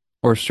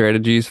or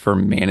strategies for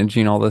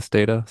managing all this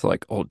data. So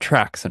like old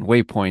tracks and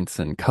waypoints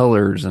and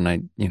colors,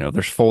 and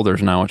there's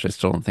folders now, which I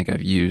still don't think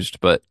I've used,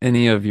 but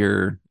any of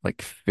your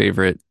like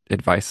favorite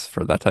advice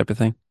for that type of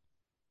thing?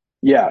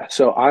 Yeah,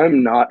 so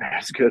I'm not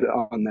as good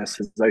on this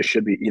as I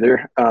should be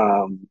either,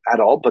 at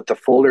all. But the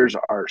folders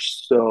are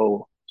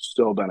so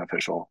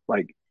beneficial.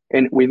 Like,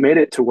 and we made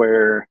it to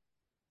where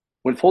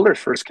when folders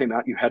first came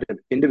out, you had to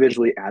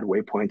individually add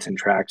waypoints and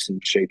tracks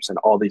and shapes and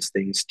all these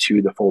things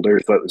to the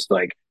folders. But it was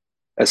like,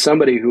 as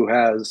somebody who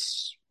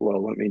has,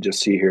 well, let me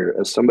just see here,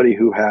 as somebody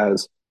who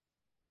has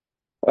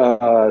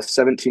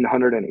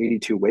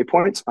 1782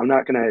 waypoints, I'm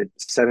not going to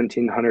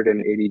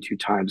 1782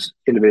 times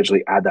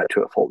individually add that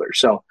to a folder.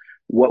 So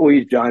what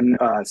we've done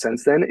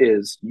since then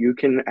is you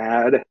can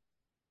add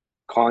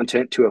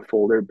content to a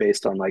folder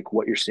based on like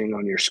what you're seeing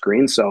on your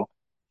screen. So,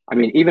 I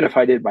mean, even if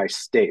I did by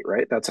state,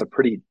 right, that's a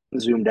pretty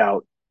zoomed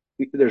out.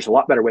 There's a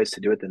lot better ways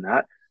to do it than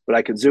that. But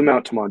I could zoom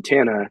out to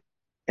Montana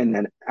and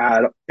then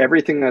add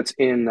everything that's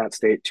in that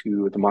state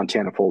to the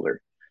Montana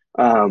folder.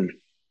 Um,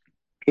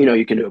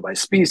 you can do it by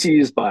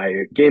species,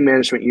 by game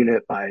management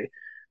unit, by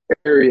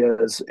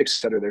areas,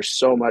 etc. There's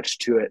so much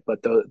to it,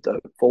 but the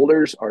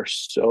folders are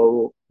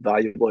so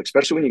valuable,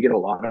 especially when you get a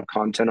lot of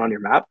content on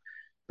your map,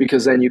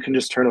 because then you can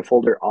just turn a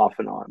folder off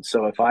and on.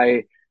 So if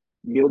I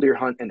mule deer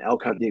hunt and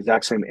elk hunt the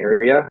exact same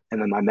area,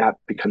 and then my map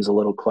becomes a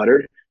little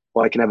cluttered,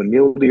 well, I can have a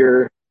mule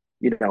deer,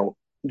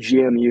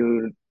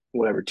 GMU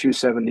whatever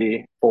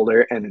 270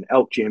 folder and an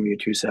elk GMU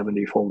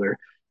 270 folder,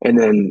 and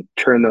then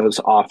turn those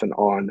off and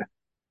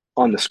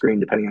on the screen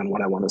depending on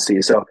what I want to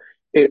see. So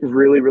it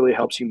really, really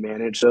helps you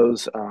manage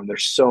those.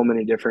 There's so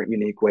many different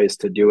unique ways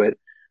to do it.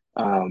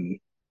 Um,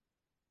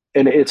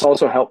 and it's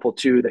also helpful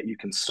too that you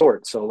can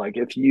sort. So like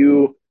if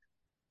you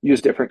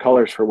use different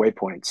colors for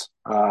waypoints,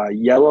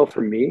 yellow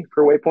for me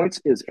for waypoints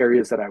is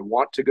areas that I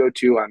want to go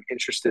to, I'm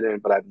interested in,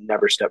 but I've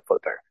never stepped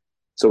foot there.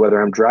 So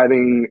whether I'm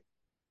driving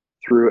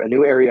through a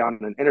new area on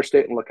an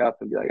interstate and look up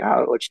and be like,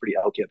 oh, it looks pretty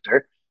elky up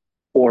there,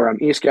 or I'm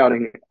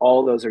e-scouting,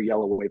 all those are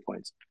yellow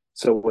waypoints.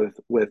 So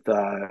with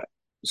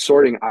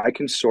sorting, I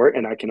can sort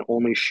and I can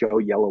only show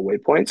yellow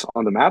waypoints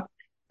on the map,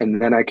 and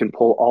then I can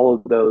pull all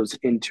of those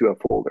into a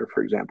folder,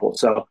 for example.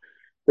 So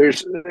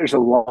there's a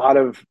lot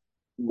of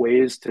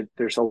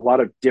there's a lot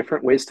of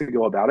different ways to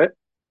go about it.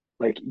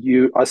 Like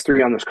us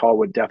three on this call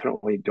would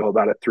definitely go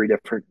about it three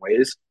different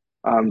ways,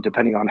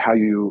 depending on how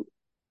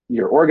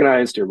you're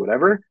organized or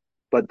whatever.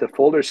 but the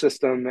folder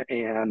system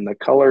and the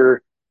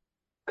color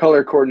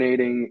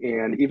coordinating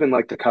and even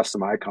like the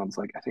custom icons,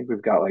 like I think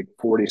we've got like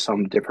 40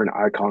 some different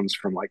icons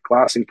from like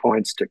glassing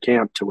points to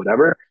camp to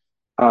whatever.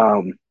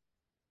 Um,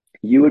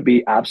 you would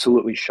be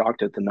absolutely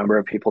shocked at the number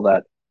of people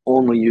that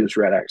only use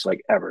RedX,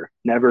 like ever,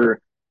 never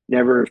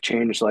have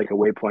changed like a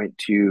waypoint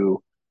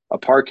to a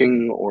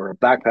parking or a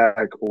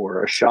backpack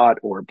or a shot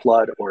or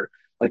blood, or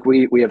like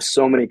we have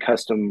so many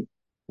custom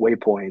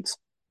waypoints,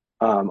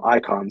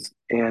 icons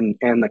and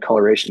the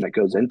coloration that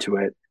goes into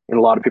it. And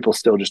a lot of people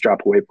still just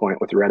drop a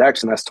waypoint with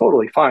RedX, and that's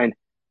totally fine.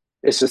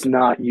 It's just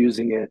not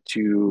using it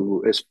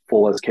to as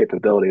full as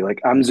capability.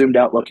 Like I'm zoomed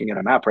out looking at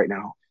a map right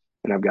now,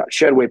 and I've got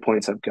shed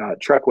waypoints, I've got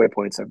truck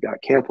waypoints, I've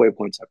got camp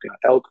waypoints, I've got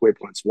elk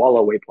waypoints,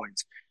 wallow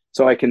waypoints.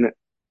 So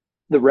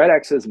the red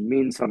X's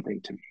mean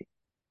something to me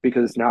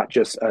because it's not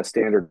just a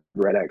standard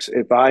red X.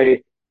 If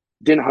I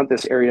didn't hunt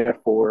this area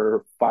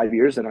for 5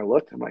 years and I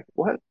looked, I'm like,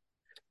 what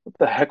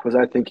the heck was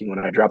I thinking when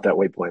I dropped that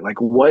waypoint?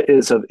 Like, what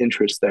is of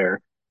interest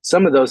there?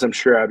 Some of those I'm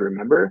sure I'd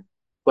remember,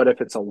 but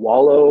if it's a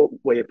wallow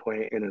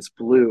waypoint and it's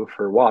blue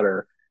for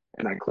water,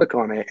 and I click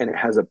on it and it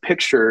has a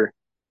picture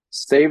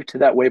saved to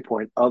that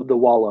waypoint of the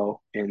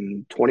wallow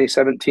in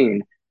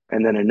 2017,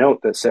 and then a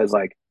note that says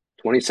like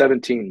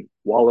 2017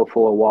 wallow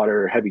full of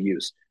water, heavy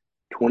use.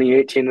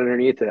 2018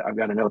 underneath it, I've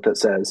got a note that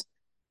says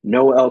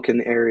no elk in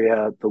the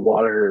area, the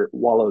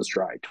wallow's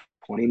dry.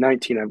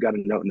 2019, I've got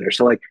a note in there.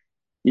 So like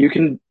you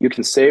can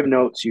save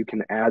notes, you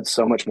can add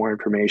so much more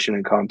information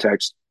and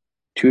context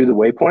to the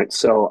waypoint.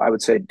 So I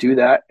would say do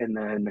that, and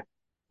then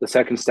the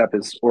second step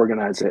is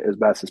organize it as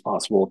best as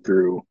possible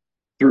through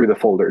the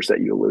folders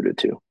that you alluded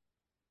to.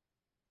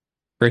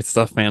 Great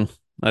stuff, man.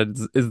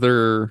 Is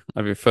there,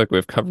 I mean, I feel like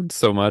we've covered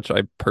so much.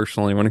 I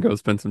personally want to go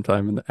spend some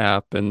time in the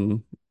app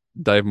and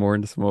dive more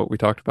into some of what we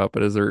talked about,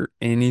 but is there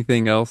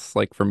anything else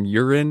like from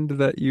your end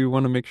that you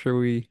want to make sure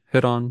we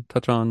hit on,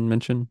 touch on,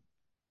 mention?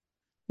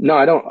 No,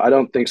 I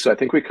don't think so. I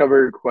think we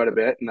covered quite a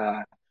bit,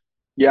 and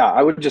yeah,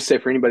 I would just say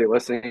for anybody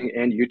listening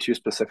and you two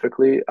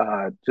specifically,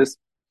 just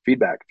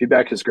feedback.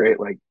 Feedback is great.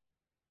 Like,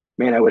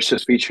 man, I wish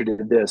this feature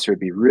did this, or it'd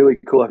be really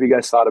cool if you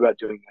guys thought about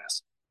doing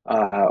this.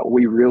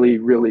 We really,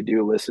 really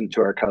do listen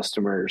to our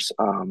customers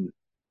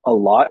a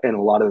lot, and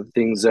a lot of the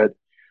things that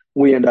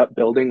we end up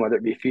building, whether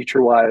it be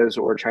feature wise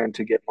or trying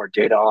to get more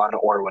data on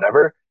or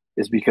whatever,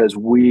 is because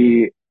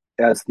we,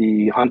 as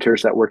the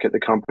hunters that work at the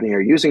company, are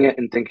using it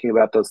and thinking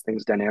about those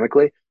things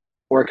dynamically,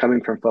 or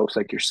coming from folks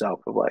like yourself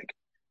of like,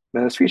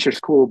 man, this feature's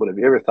cool, but have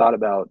you ever thought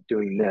about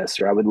doing this?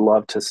 Or I would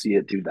love to see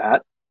it do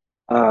that.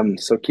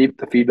 So keep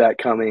the feedback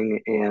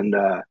coming, and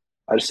I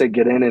just say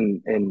get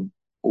in and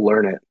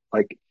learn it.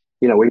 Like,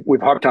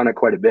 we've harped on it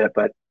quite a bit,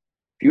 but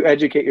if you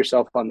educate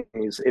yourself on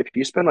these, if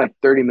you spend like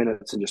 30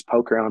 minutes and just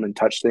poke around and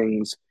touch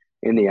things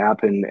in the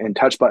app and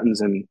touch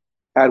buttons and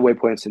add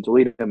waypoints and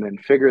delete them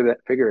and figure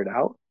it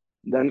out,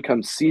 then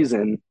come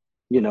season,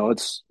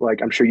 it's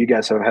like, I'm sure you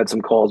guys have had some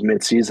calls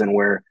mid-season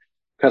where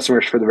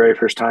customers for the very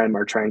first time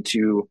are trying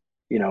to,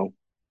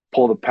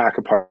 pull the pack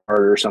apart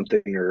or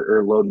something,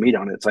 or load meat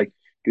on it. It's like,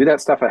 do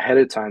that stuff ahead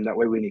of time. That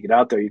way, when you get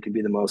out there, you can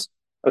be the most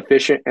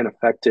efficient and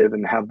effective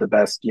and have the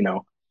best,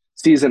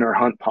 season or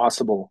hunt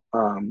possible.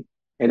 And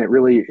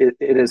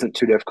it isn't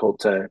too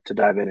difficult to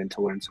dive in and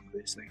to learn some of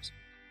these things.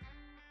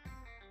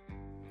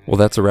 Well,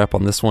 that's a wrap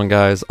on this one,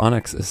 guys.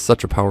 onX is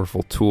such a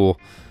powerful tool,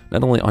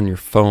 not only on your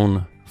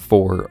phone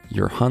for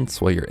your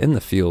hunts while you're in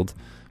the field,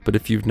 but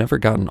if you've never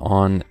gotten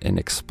on and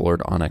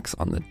explored onX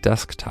on the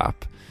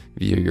desktop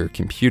via your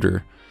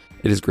computer,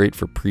 it is great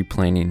for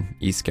pre-planning,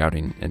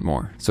 e-scouting, and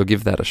more. So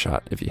give that a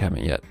shot if you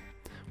haven't yet.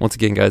 Once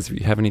again, guys, if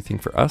you have anything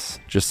for us,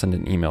 just send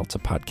an email to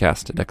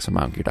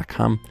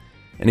podcast@exomountgear.com.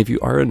 And if you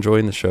are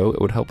enjoying the show, it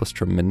would help us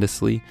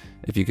tremendously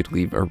if you could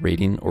leave a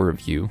rating or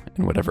review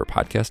in whatever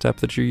podcast app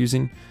that you're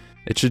using.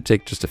 It should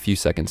take just a few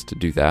seconds to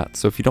do that.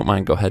 So if you don't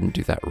mind, go ahead and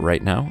do that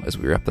right now as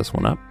we wrap this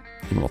one up,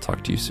 and we'll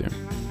talk to you soon.